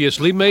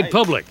previously made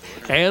public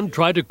and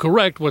try to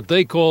correct what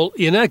they call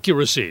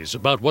inaccuracies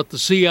about what the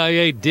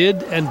CIA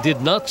did and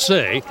did not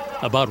say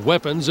about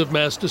weapons of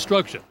mass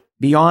destruction.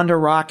 Beyond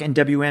Iraq and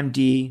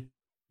WMD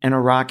and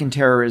Iraq and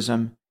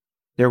terrorism,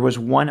 there was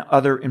one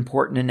other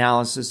important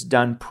analysis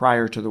done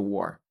prior to the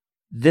war.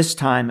 This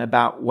time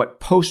about what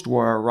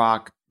post-war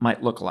Iraq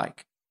might look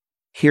like.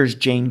 Here's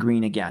Jane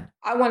Green again.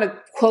 I want to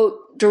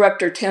quote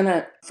Director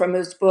Tenet from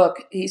his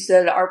book. He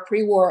said, "Our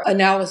pre-war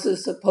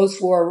analysis of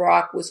post-war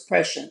Iraq was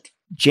prescient."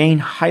 Jane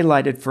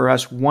highlighted for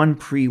us one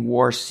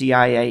pre-war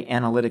CIA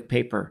analytic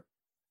paper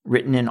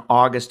written in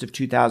August of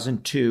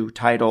 2002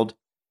 titled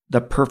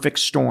The Perfect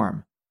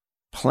Storm,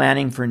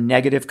 Planning for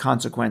Negative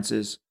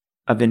Consequences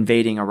of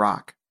Invading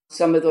Iraq.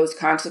 Some of those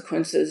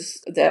consequences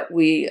that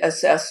we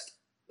assessed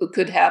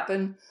could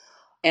happen: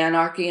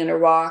 anarchy in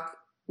Iraq,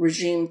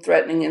 regime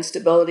threatening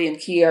instability in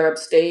key Arab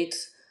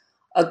states,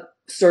 a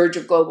surge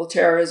of global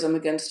terrorism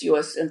against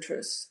U.S.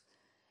 interests.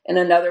 In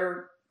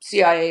another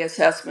CIA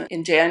assessment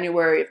in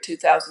January of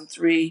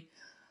 2003,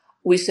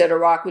 we said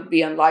Iraq would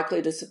be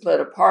unlikely to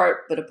split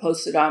apart, but a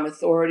post-Saddam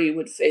authority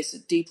would face a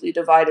deeply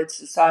divided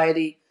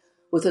society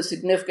with a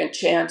significant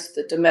chance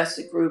that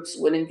domestic groups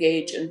would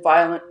engage in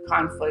violent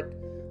conflict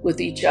with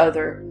each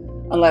other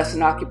unless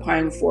an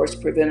occupying force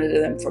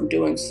prevented them from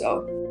doing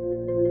so.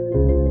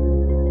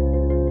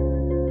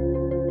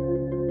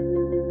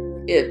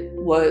 It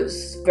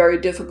was very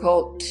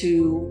difficult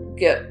to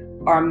get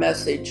our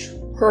message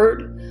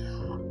heard.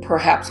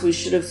 Perhaps we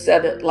should have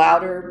said it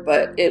louder,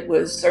 but it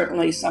was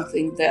certainly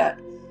something that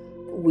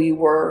we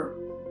were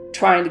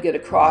trying to get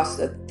across,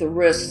 that the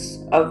risks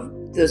of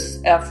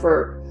this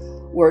effort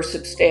were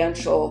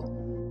substantial,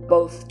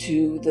 both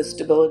to the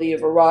stability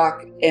of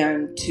Iraq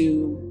and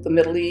to the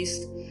Middle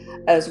East,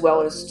 as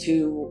well as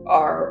to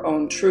our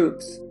own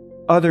troops.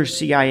 Other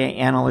CIA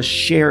analysts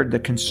shared the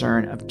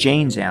concern of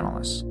Jane's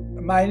analysts.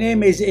 My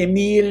name is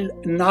Emil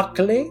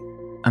Nakle.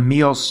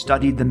 Emil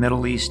studied the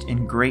Middle East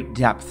in great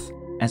depth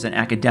as an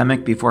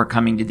academic before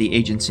coming to the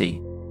agency,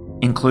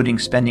 including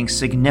spending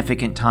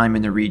significant time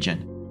in the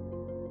region.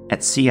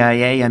 At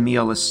CIA,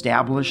 Emil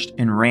established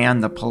and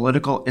ran the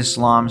Political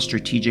Islam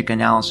Strategic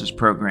Analysis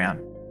Program,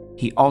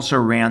 He also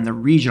ran the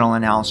regional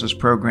analysis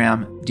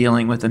program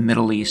dealing with the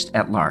Middle East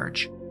at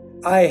large.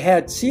 I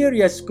had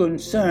serious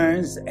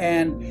concerns,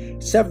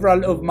 and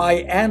several of my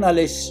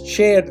analysts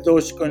shared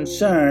those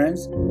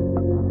concerns.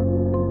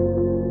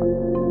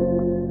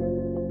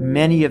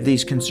 Many of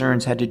these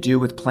concerns had to do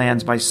with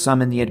plans by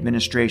some in the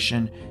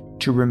administration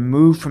to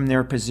remove from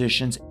their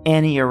positions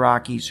any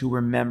Iraqis who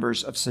were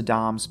members of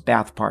Saddam's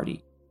Ba'ath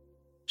Party,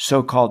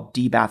 so-called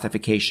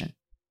de-Baathification.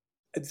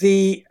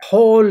 The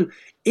whole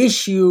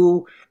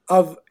issue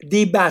of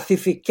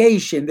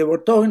de-Baathification, they were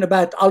talking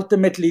about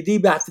ultimately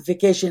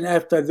de-Baathification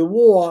after the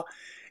war,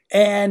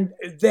 and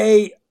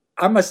they,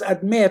 I must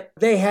admit,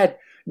 they had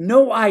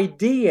no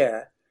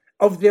idea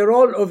of the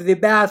role of the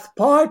Ba'ath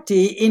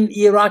Party in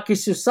Iraqi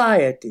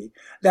society.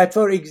 That,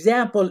 for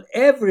example,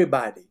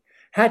 everybody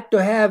had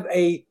to have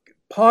a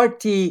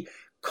party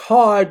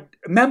card,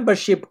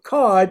 membership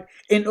card,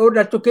 in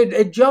order to get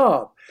a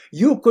job.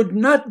 You could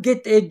not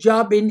get a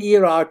job in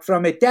Iraq,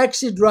 from a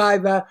taxi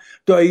driver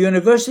to a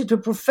university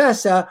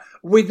professor,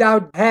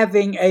 without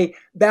having a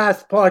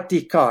Ba'ath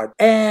Party card.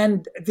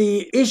 And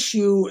the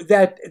issue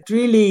that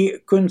really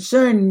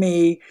concerned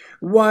me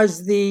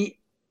was the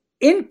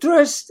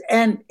interest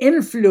and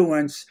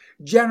influence,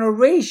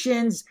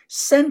 generations,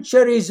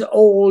 centuries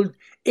old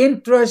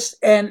interest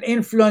and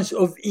influence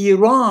of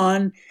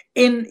Iran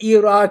in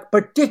Iraq,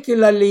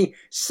 particularly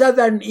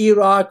southern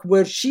Iraq,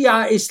 where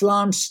Shia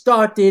Islam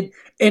started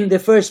in the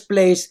first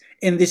place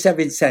in the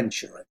 7th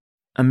century.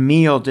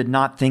 Emil did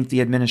not think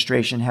the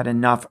administration had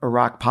enough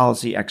Iraq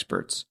policy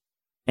experts,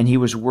 and he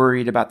was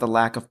worried about the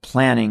lack of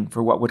planning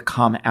for what would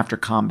come after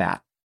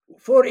combat.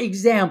 For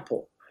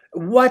example,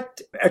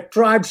 what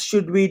tribes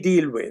should we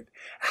deal with?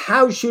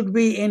 How should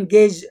we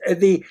engage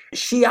the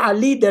Shia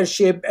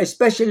leadership,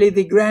 especially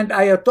the Grand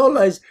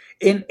Ayatollahs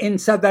in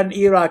southern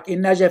Iraq,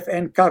 in Najaf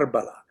and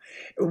Karbala?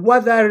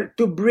 Whether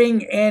to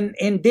bring in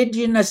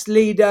indigenous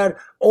leader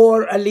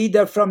or a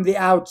leader from the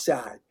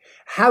outside.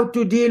 How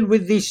to deal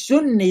with the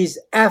Sunnis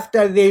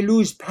after they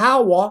lose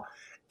power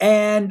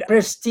and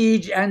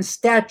prestige and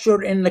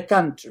stature in the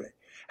country.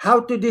 How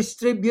to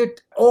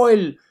distribute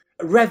oil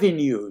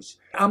revenues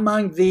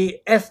among the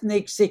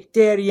ethnic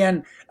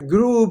sectarian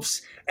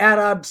groups,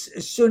 Arabs,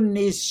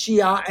 Sunnis,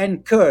 Shia,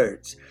 and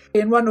Kurds.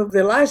 In one of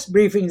the last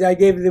briefings I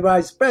gave the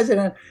Vice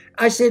President,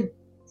 I said,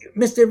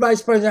 Mr.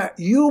 Vice President,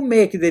 you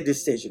make the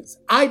decisions.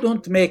 I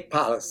don't make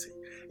policy.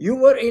 You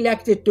were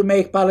elected to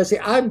make policy.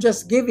 I'm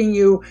just giving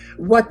you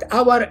what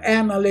our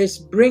analysts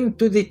bring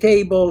to the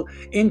table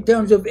in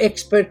terms of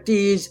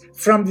expertise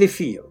from the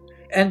field.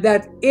 And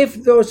that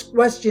if those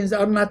questions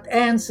are not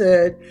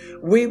answered,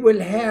 we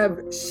will have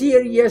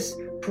serious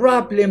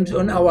problems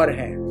on our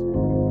hands.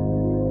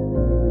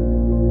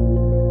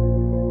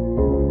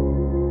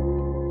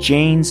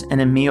 Jane's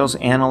and Emil's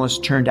analysts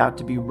turned out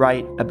to be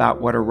right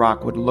about what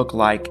Iraq would look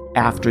like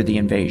after the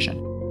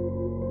invasion.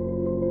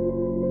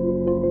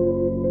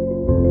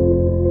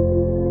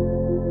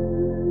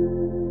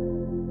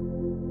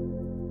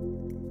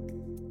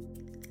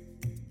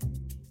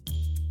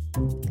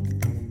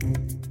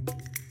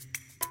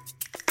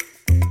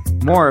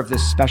 More of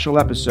this special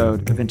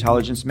episode of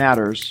Intelligence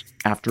Matters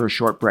after a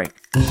short break.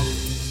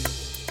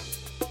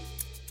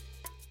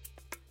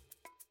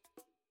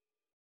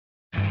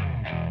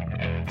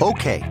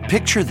 Okay,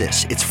 picture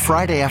this. It's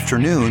Friday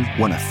afternoon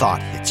when a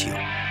thought hits you.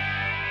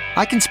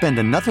 I can spend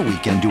another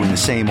weekend doing the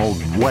same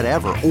old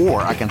whatever,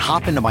 or I can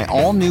hop into my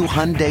all-new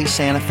Hyundai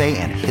Santa Fe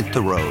and hit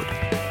the road.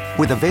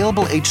 With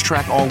available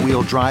H-Track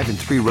all-wheel drive and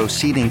 3-row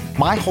seating,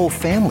 my whole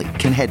family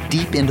can head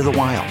deep into the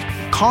wild.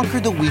 Conquer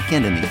the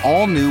weekend in the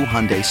all-new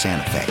Hyundai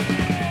Santa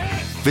Fe.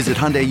 Visit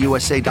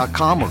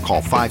HyundaiUSA.com or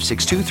call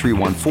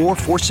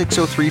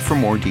 562-314-4603 for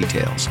more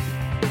details.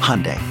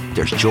 Hyundai,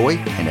 there's joy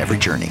in every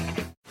journey.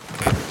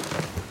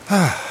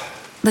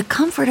 The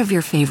comfort of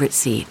your favorite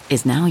seat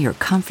is now your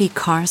comfy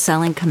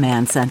car-selling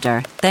command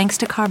center, thanks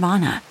to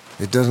Carvana.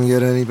 It doesn't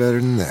get any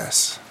better than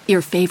this.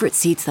 Your favorite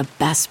seat's the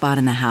best spot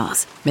in the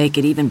house. Make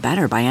it even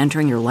better by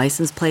entering your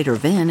license plate or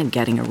VIN and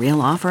getting a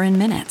real offer in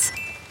minutes.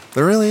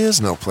 There really is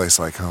no place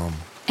like home.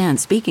 And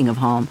speaking of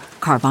home,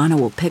 Carvana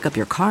will pick up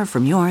your car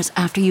from yours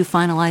after you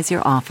finalize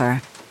your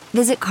offer.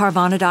 Visit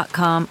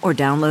Carvana.com or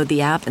download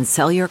the app and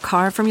sell your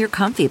car from your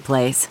comfy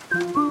place.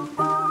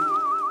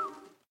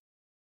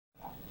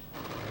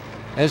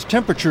 As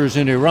temperatures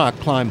in Iraq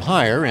climb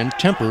higher and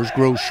tempers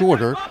grow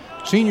shorter,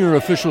 senior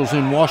officials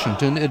in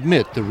Washington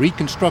admit the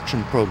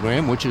reconstruction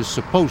program, which is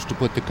supposed to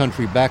put the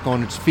country back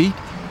on its feet,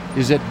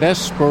 is at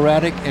best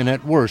sporadic and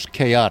at worst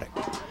chaotic.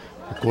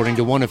 According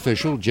to one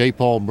official, J.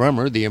 Paul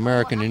Bremer, the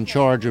American in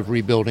charge of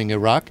rebuilding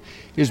Iraq,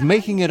 is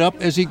making it up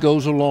as he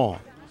goes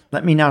along.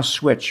 Let me now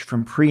switch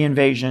from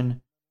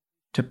pre-invasion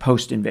to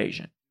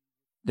post-invasion.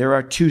 There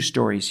are two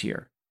stories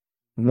here.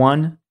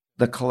 One,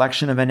 the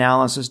collection of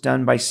analysis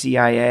done by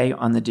CIA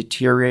on the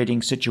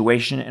deteriorating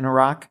situation in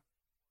Iraq,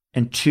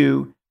 and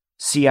two,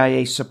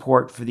 CIA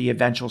support for the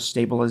eventual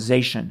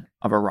stabilization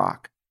of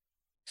Iraq.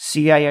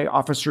 CIA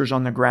officers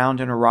on the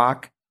ground in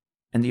Iraq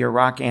and the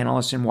Iraq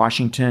analysts in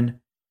Washington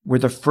were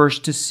the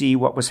first to see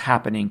what was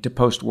happening to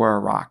post-war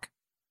Iraq.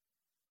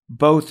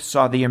 Both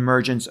saw the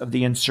emergence of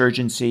the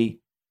insurgency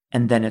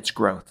and then its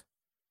growth.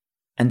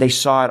 And they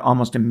saw it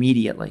almost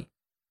immediately,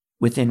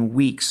 within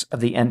weeks of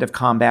the end of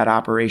combat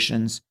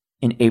operations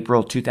in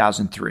April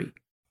 2003.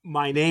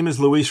 My name is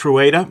Luis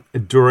Rueda.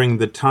 During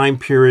the time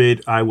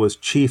period, I was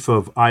chief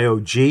of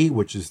IOG,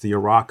 which is the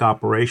Iraq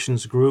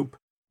Operations Group.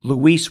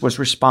 Luis was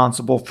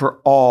responsible for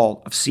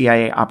all of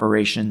CIA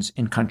operations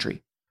in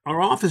country. Our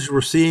officers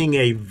were seeing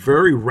a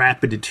very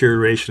rapid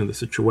deterioration of the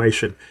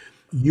situation.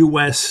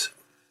 U.S.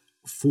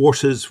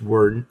 forces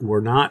were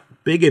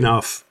not big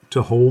enough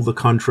to hold the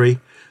country.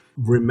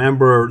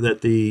 Remember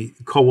that the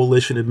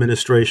coalition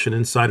administration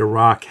inside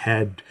Iraq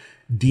had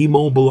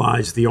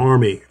demobilized the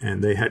army,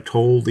 and they had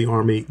told the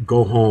army,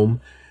 go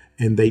home.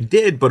 And they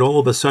did, but all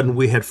of a sudden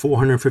we had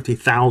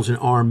 450,000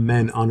 armed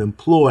men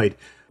unemployed,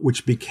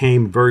 which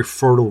became a very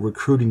fertile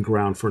recruiting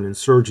ground for an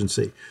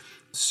insurgency.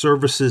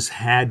 Services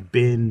had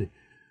been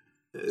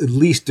at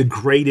least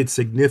degraded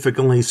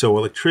significantly, so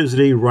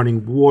electricity,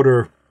 running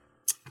water,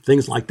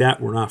 things like that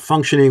were not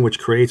functioning, which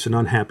creates an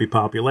unhappy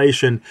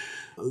population.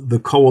 The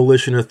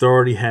coalition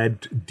authority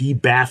had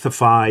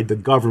de-Baathified the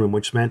government,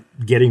 which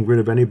meant getting rid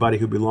of anybody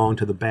who belonged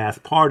to the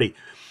Ba'ath Party.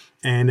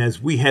 And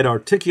as we had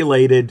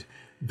articulated,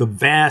 the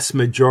vast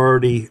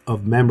majority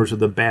of members of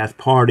the Ba'ath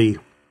Party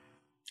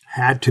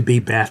had to be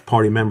Ba'ath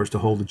Party members to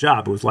hold the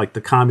job. It was like the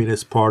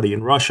Communist Party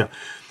in Russia.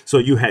 So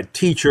you had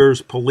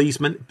teachers,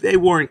 policemen. They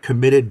weren't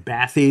committed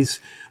Ba'athis.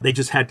 They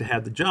just had to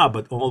have the job.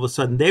 But all of a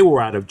sudden, they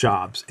were out of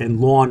jobs,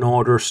 and law and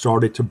order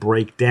started to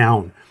break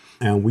down.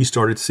 And we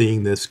started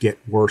seeing this get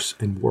worse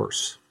and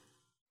worse.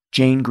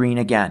 Jane Green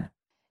again.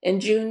 In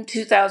June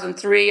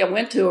 2003, I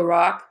went to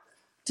Iraq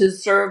to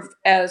serve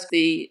as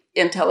the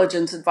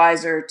intelligence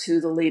advisor to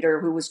the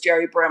leader, who was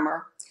Jerry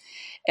Bremer,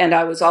 and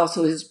I was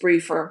also his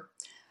briefer.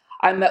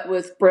 I met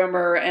with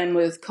Bremer and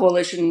with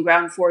Coalition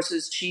Ground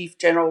Forces Chief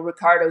General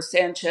Ricardo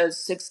Sanchez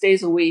 6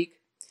 days a week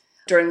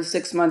during the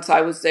 6 months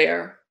I was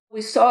there.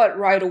 We saw it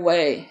right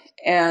away,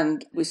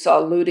 and we saw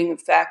looting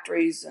of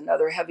factories and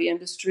other heavy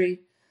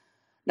industry,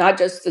 not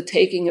just the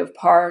taking of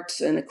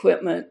parts and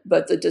equipment,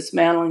 but the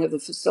dismantling of the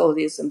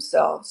facilities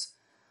themselves,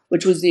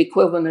 which was the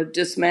equivalent of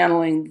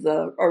dismantling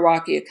the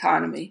Iraqi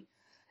economy.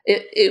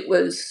 It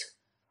was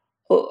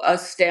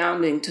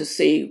astounding to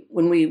see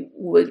when we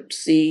would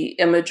see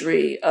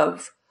imagery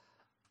of,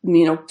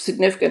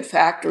 significant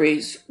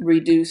factories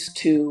reduced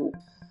to,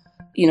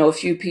 a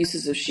few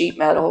pieces of sheet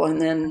metal,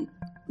 and then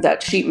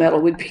that sheet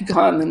metal would be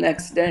gone the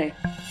next day.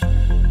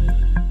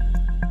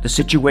 The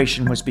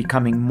situation was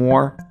becoming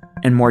more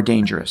and more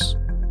dangerous.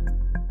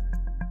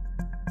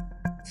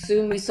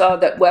 Soon we saw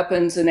that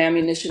weapons and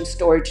ammunition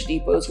storage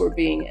depots were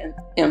being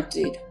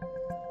emptied.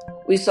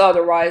 We saw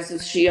the rise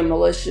of Shia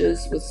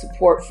militias with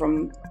support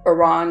from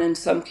Iran in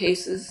some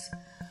cases.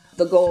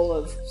 The goal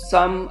of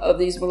some of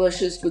these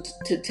militias was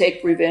to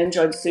take revenge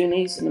on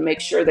Sunnis and to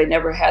make sure they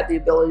never had the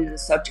ability to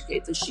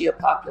subjugate the Shia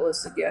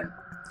populace again.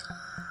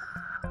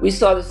 We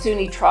saw the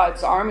Sunni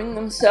tribes arming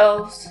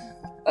themselves.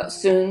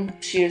 Soon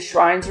Shia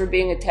shrines were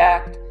being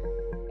attacked,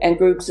 and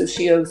groups of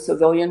Shia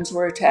civilians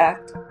were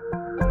attacked.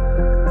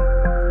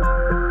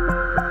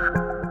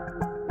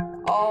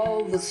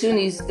 All the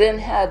Sunnis then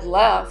had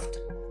left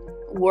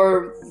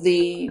were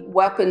the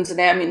weapons and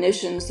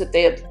ammunitions that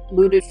they had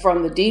looted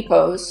from the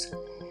depots,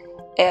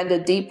 and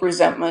a deep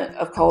resentment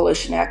of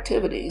coalition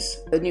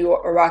activities. The new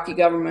Iraqi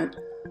government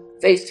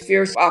faced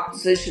fierce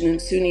opposition in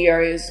Sunni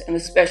areas, and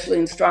especially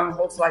in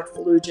strongholds like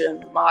Fallujah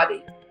and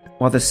Ramadi.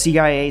 While the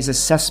CIA's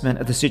assessment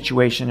of the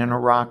situation in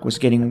Iraq was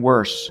getting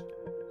worse,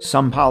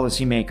 some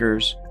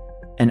policymakers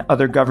and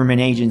other government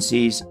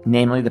agencies,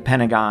 namely the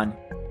Pentagon,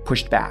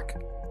 pushed back.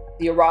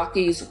 The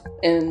Iraqis,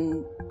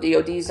 in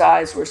DOD's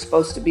eyes, were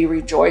supposed to be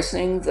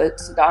rejoicing that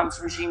Saddam's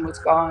regime was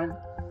gone.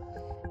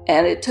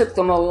 And it took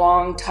them a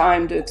long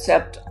time to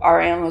accept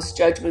our analysts'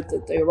 judgment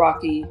that the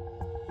Iraqi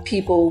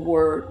people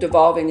were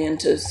devolving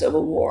into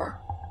civil war.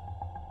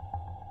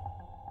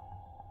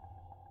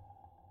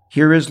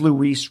 Here is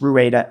Luis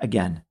Rueda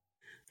again.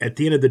 At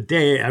the end of the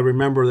day, I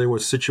remember there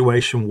was a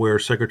situation where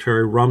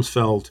Secretary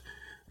Rumsfeld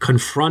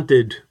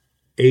confronted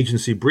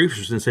agency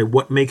briefers and said,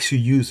 what makes you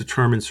use the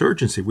term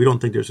insurgency? We don't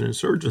think there's an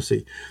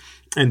insurgency.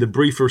 And the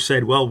briefer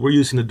said, well, we're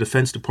using the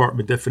Defense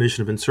Department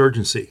definition of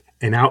insurgency,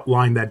 and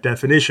outlined that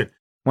definition.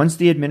 Once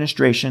the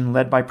administration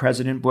led by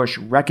President Bush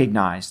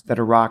recognized that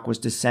Iraq was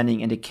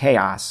descending into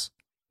chaos,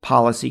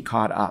 policy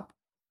caught up.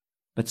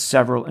 But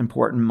several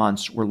important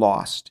months were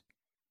lost.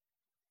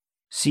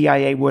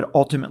 CIA would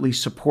ultimately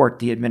support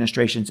the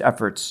administration's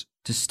efforts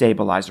to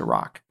stabilize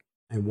Iraq.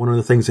 And one of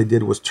the things they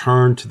did was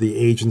turn to the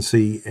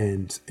agency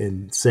and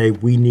say,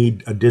 we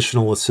need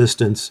additional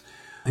assistance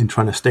in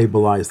trying to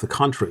stabilize the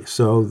country.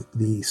 So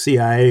the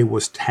CIA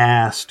was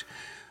tasked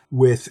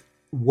with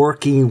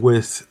working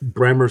with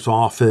Bremer's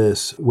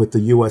office, with the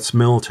U.S.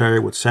 military,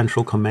 with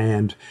Central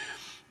Command,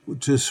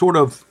 to sort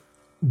of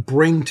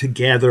bring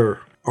together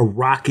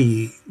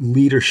Iraqi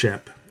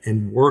leadership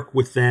and work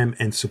with them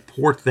and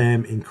support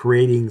them in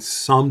creating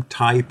some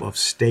type of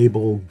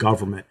stable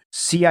government.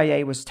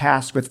 CIA was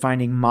tasked with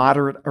finding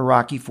moderate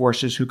Iraqi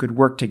forces who could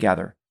work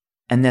together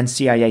and then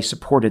CIA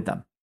supported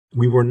them.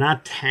 We were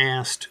not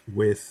tasked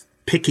with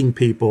picking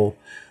people.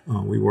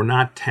 We were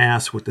not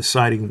tasked with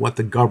deciding what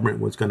the government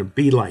was going to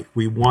be like.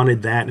 We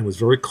wanted that, and it was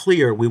very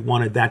clear, we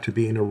wanted that to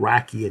be an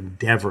Iraqi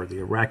endeavor. The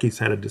Iraqis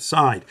had to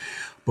decide.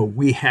 But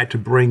we had to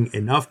bring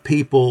enough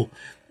people,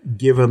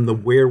 give them the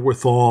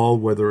wherewithal,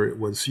 whether it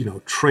was,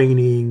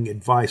 training,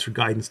 advice, or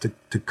guidance,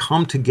 to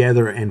come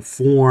together and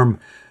form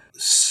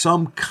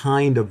some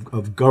kind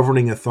of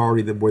governing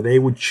authority where they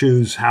would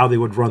choose how they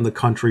would run the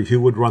country, who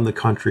would run the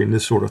country, and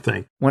this sort of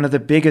thing. One of the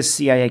biggest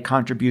CIA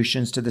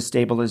contributions to the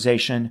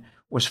stabilization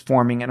was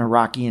forming an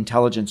Iraqi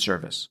intelligence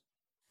service.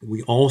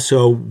 We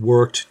also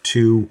worked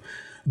to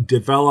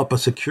develop a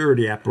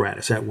security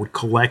apparatus that would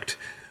collect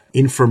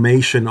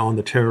information on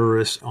the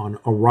terrorists, on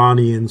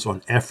Iranians,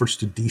 on efforts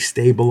to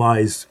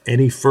destabilize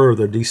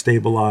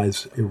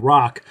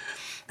Iraq.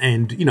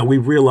 And, we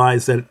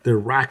realized that the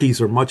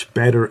Iraqis are much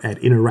better at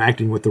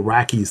interacting with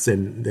Iraqis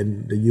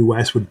than the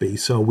U.S. would be.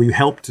 So we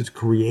helped to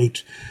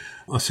create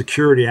a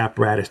security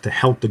apparatus to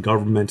help the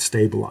government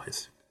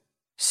stabilize.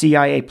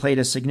 CIA played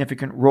a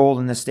significant role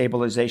in the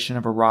stabilization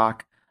of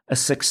Iraq, a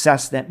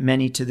success that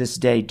many to this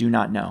day do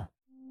not know.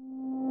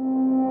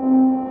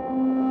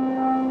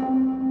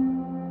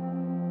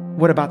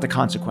 What about the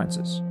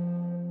consequences?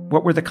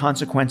 What were the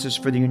consequences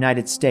for the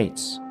United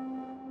States,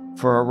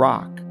 for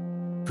Iraq,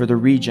 for the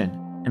region,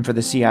 and for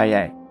the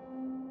CIA?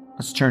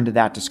 Let's turn to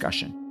that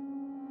discussion.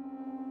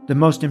 The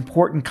most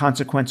important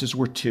consequences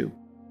were two.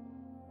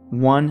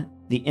 One,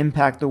 the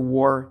impact the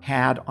war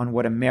had on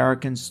what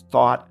Americans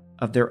thought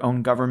of their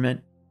own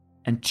government,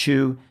 and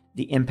two,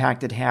 the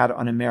impact it had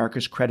on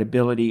America's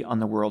credibility on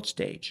the world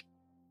stage.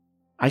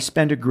 I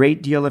spend a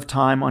great deal of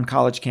time on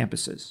college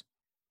campuses,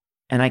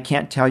 and I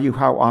can't tell you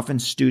how often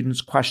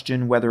students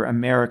question whether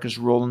America's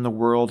role in the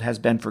world has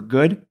been for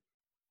good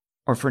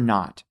or for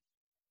naught.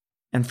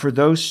 And for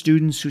those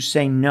students who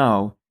say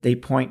no, they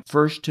point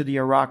first to the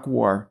Iraq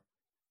War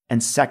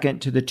and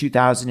second to the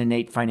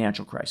 2008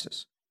 financial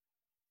crisis.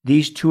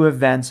 These two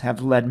events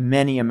have led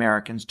many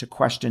Americans to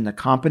question the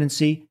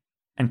competency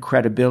and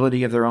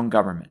credibility of their own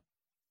government.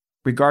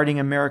 Regarding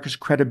America's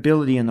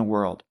credibility in the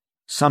world,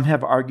 some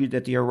have argued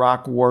that the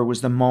Iraq War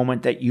was the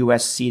moment that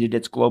U.S. ceded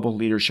its global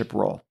leadership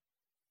role.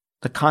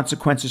 The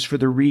consequences for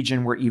the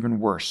region were even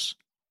worse.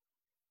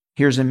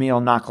 Here's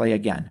Emil Nakle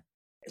again.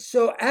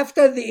 So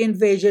after the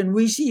invasion,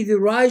 we see the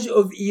rise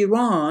of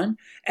Iran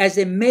as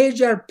a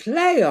major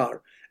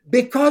player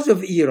because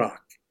of Iraq.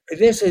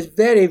 This is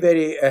very,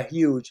 very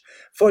huge.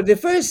 For the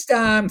first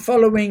time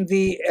following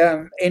the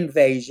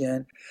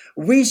invasion,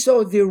 we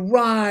saw the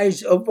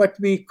rise of what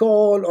we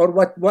call, or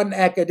what one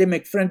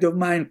academic friend of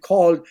mine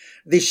called,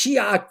 the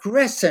Shia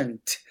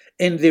crescent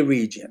in the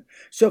region.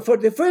 So for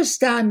the first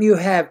time, you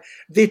have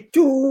the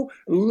two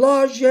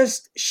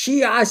largest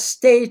Shia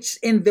states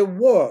in the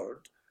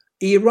world,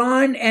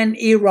 Iran and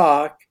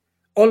Iraq,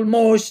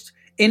 almost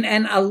in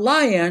an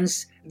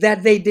alliance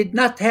that they did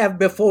not have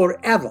before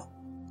ever.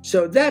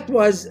 So that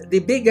was the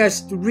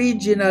biggest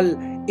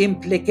regional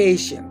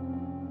implication.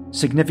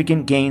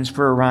 Significant gains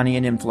for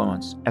Iranian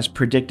influence, as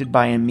predicted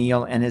by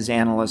Emil and his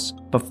analysts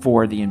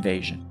before the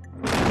invasion.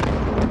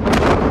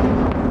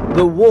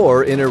 The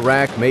war in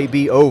Iraq may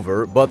be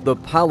over, but the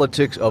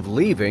politics of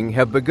leaving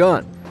have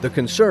begun. The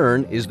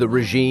concern is the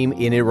regime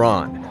in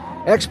Iran.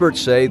 Experts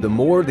say the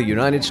more the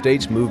United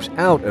States moves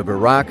out of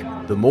Iraq,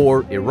 the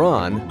more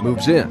Iran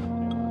moves in.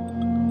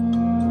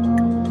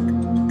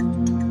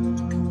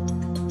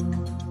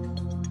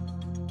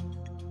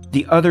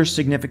 The other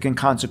significant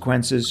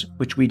consequences,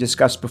 which we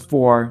discussed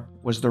before,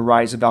 was the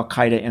rise of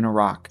al-Qaeda in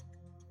Iraq.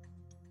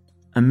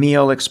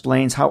 Emil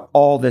explains how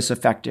all this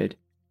affected,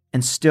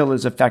 and still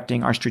is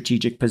affecting, our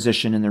strategic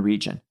position in the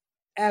region.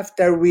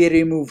 After we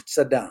removed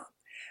Saddam,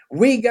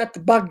 we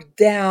got bogged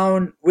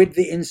down with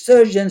the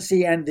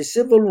insurgency and the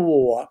civil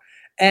war,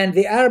 and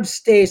the Arab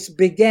states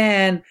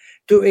began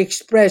to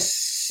express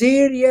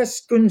serious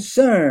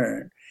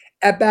concern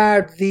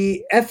about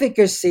the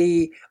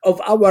efficacy of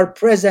our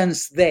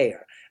presence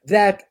there,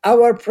 that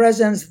our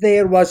presence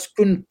there was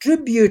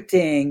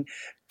contributing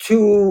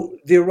to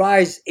the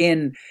rise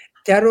in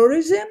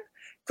terrorism,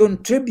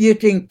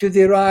 contributing to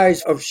the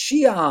rise of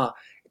Shia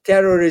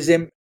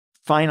terrorism.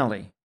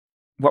 Finally,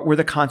 what were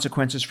the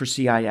consequences for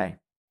CIA?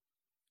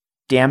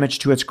 Damage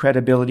to its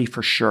credibility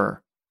for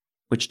sure,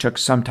 which took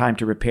some time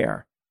to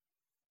repair.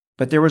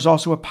 But there was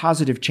also a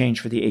positive change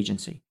for the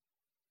agency.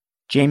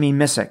 Jamie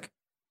Missick,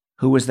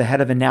 who was the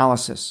head of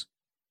analysis,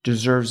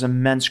 deserves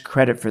immense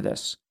credit for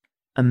this.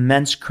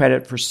 Immense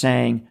credit for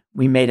saying,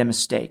 we made a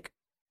mistake.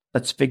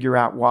 Let's figure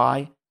out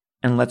why,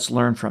 and let's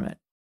learn from it.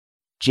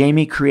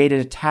 Jamie created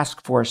a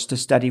task force to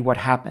study what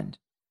happened,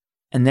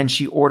 and then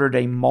she ordered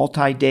a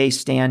multi-day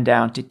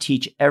stand-down to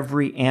teach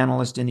every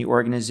analyst in the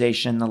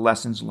organization the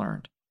lessons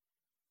learned.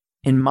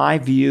 In my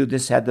view,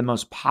 this had the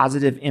most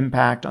positive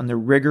impact on the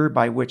rigor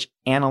by which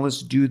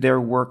analysts do their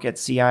work at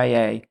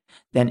CIA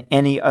than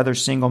any other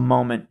single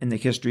moment in the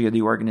history of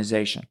the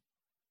organization.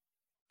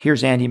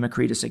 Here's Andy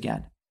Makritis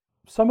again.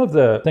 Some of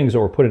the things that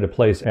were put into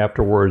place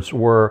afterwards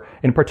were,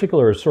 in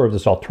particular, sort of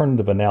this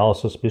alternative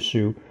analysis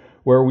issue,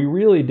 where we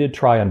really did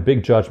try on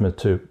big judgment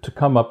to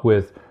come up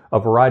with a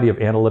variety of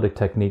analytic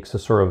techniques to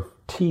sort of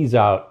tease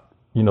out,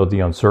 the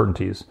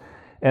uncertainties.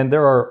 And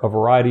there are a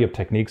variety of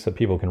techniques that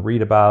people can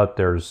read about.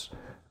 There's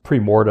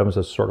pre-mortems,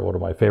 that's sort of one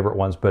of my favorite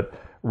ones, but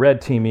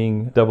red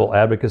teaming, devil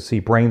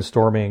advocacy,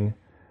 brainstorming,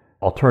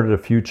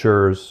 alternative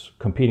futures,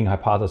 competing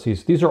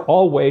hypotheses. These are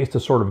all ways to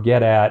sort of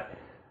get at,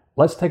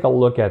 let's take a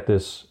look at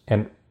this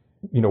and,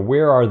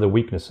 where are the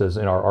weaknesses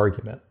in our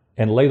argument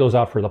and lay those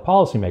out for the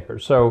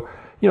policymakers. So,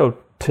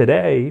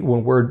 today,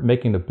 when we're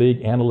making a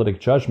big analytic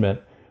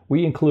judgment,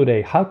 we include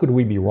a how could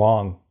we be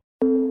wrong?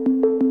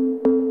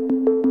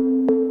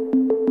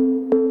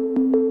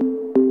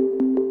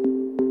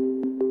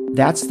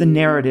 That's the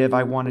narrative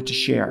I wanted to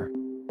share.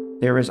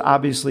 There is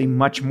obviously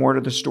much more to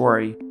the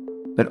story,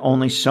 but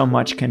only so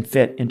much can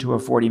fit into a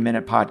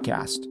 40-minute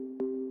podcast.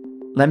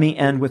 Let me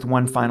end with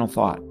one final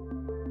thought.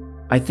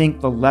 I think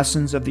the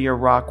lessons of the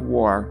Iraq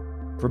War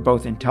for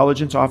both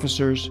intelligence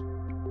officers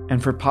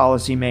and for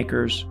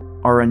policymakers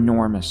are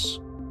enormous.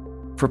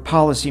 For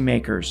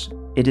policymakers,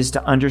 it is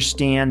to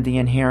understand the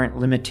inherent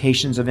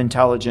limitations of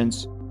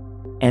intelligence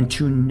and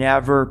to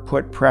never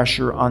put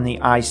pressure on the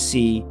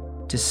IC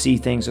to see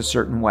things a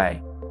certain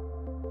way.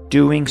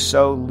 Doing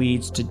so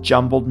leads to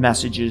jumbled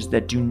messages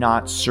that do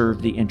not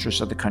serve the interests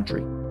of the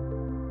country.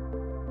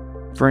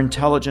 For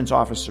intelligence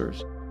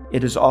officers,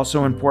 it is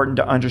also important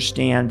to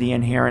understand the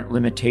inherent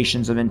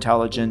limitations of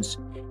intelligence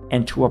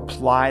and to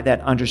apply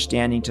that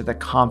understanding to the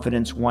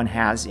confidence one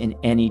has in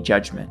any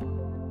judgment.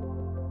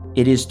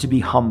 It is to be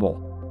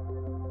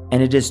humble,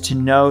 and it is to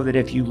know that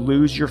if you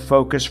lose your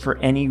focus for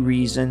any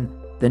reason,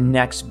 the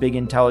next big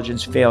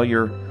intelligence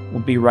failure will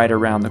be right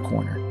around the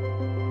corner.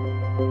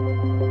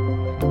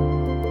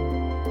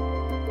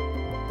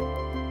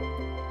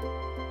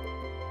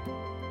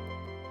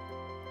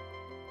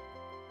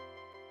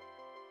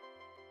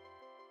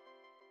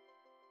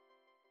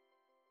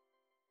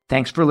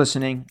 Thanks for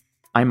listening.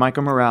 I'm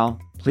Michael Morell.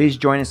 Please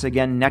join us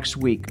again next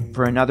week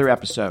for another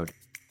episode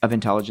of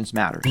Intelligence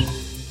Matters.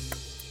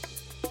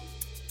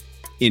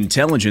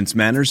 Intelligence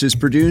Matters is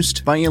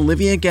produced by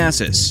Olivia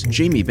Gassis,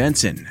 Jamie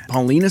Benson,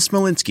 Paulina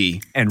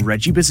Smolinski, and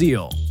Reggie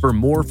Bazile. For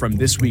more from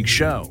this week's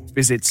show,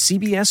 visit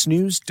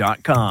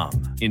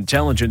cbsnews.com.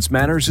 Intelligence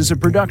Matters is a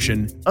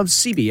production of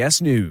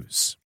CBS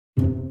News.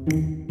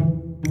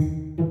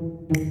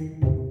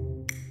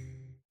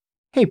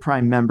 Hey,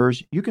 Prime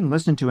members, you can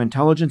listen to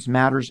Intelligence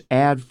Matters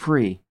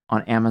ad-free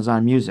on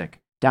Amazon Music.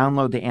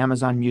 Download the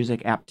Amazon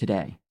Music app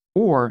today.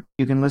 Or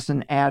you can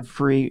listen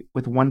ad-free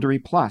with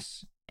Wondery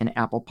Plus and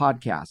Apple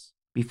Podcasts.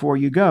 Before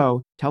you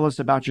go, tell us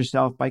about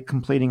yourself by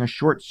completing a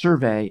short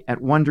survey at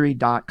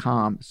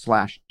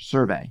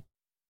Wondery.com/survey.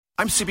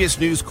 I'm CBS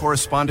News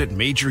correspondent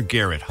Major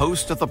Garrett,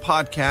 host of the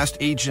podcast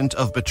Agent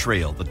of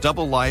Betrayal, The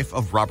Double Life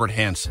of Robert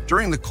Hanssen.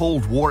 During the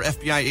Cold War,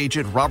 FBI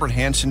agent Robert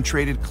Hanssen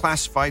traded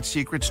classified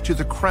secrets to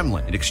the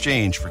Kremlin in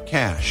exchange for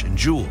cash and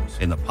jewels.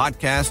 In the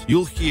podcast,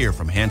 you'll hear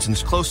from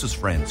Hanssen's closest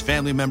friends,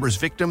 family members,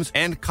 victims,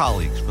 and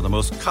colleagues for the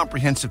most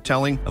comprehensive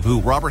telling of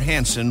who Robert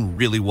Hanssen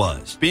really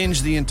was.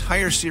 Binge the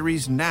entire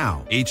series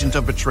now. Agent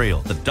of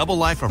Betrayal, The Double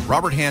Life of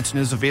Robert Hanssen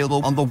is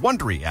available on the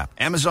Wondery app,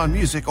 Amazon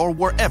Music, or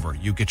wherever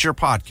you get your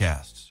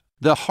podcasts.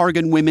 The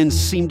Hargan women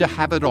seem to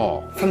have it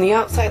all. From the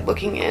outside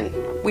looking in,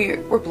 we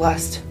were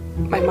blessed.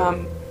 My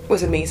mom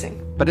was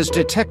amazing. But as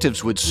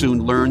detectives would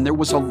soon learn, there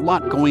was a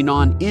lot going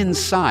on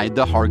inside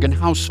the Hargan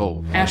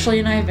household. Ashley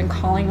and I have been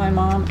calling my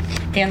mom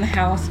and the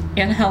house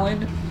and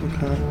Helen.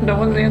 Okay. No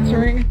one's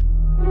answering.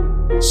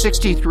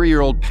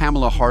 63-year-old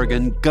Pamela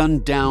Hargan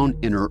gunned down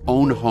in her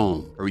own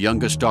home. Her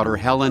youngest daughter,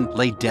 Helen,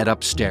 lay dead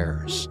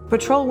upstairs.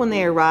 Patrol, when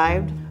they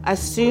arrived,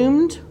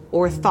 assumed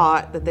or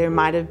thought that there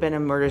might have been a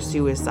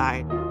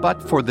murder-suicide.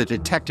 But for the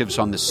detectives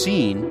on the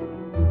scene,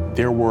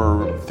 there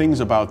were things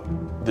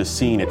about the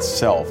scene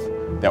itself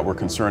that were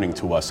concerning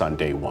to us on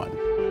day one.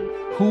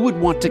 Who would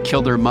want to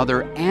kill their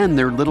mother and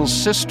their little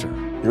sister?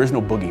 There is no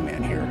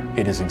boogeyman here.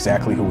 It is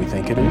exactly who we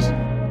think it is.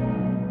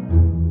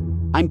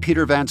 I'm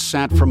Peter Van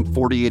Sant from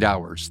 48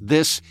 Hours.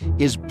 This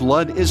is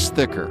Blood is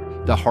Thicker,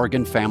 the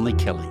Hargan family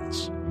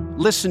killings.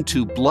 Listen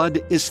to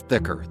Blood is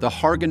Thicker, the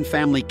Hargan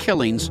family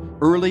killings,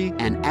 early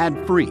and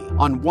ad-free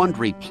on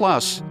Wondery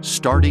Plus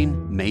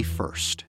starting May 1st.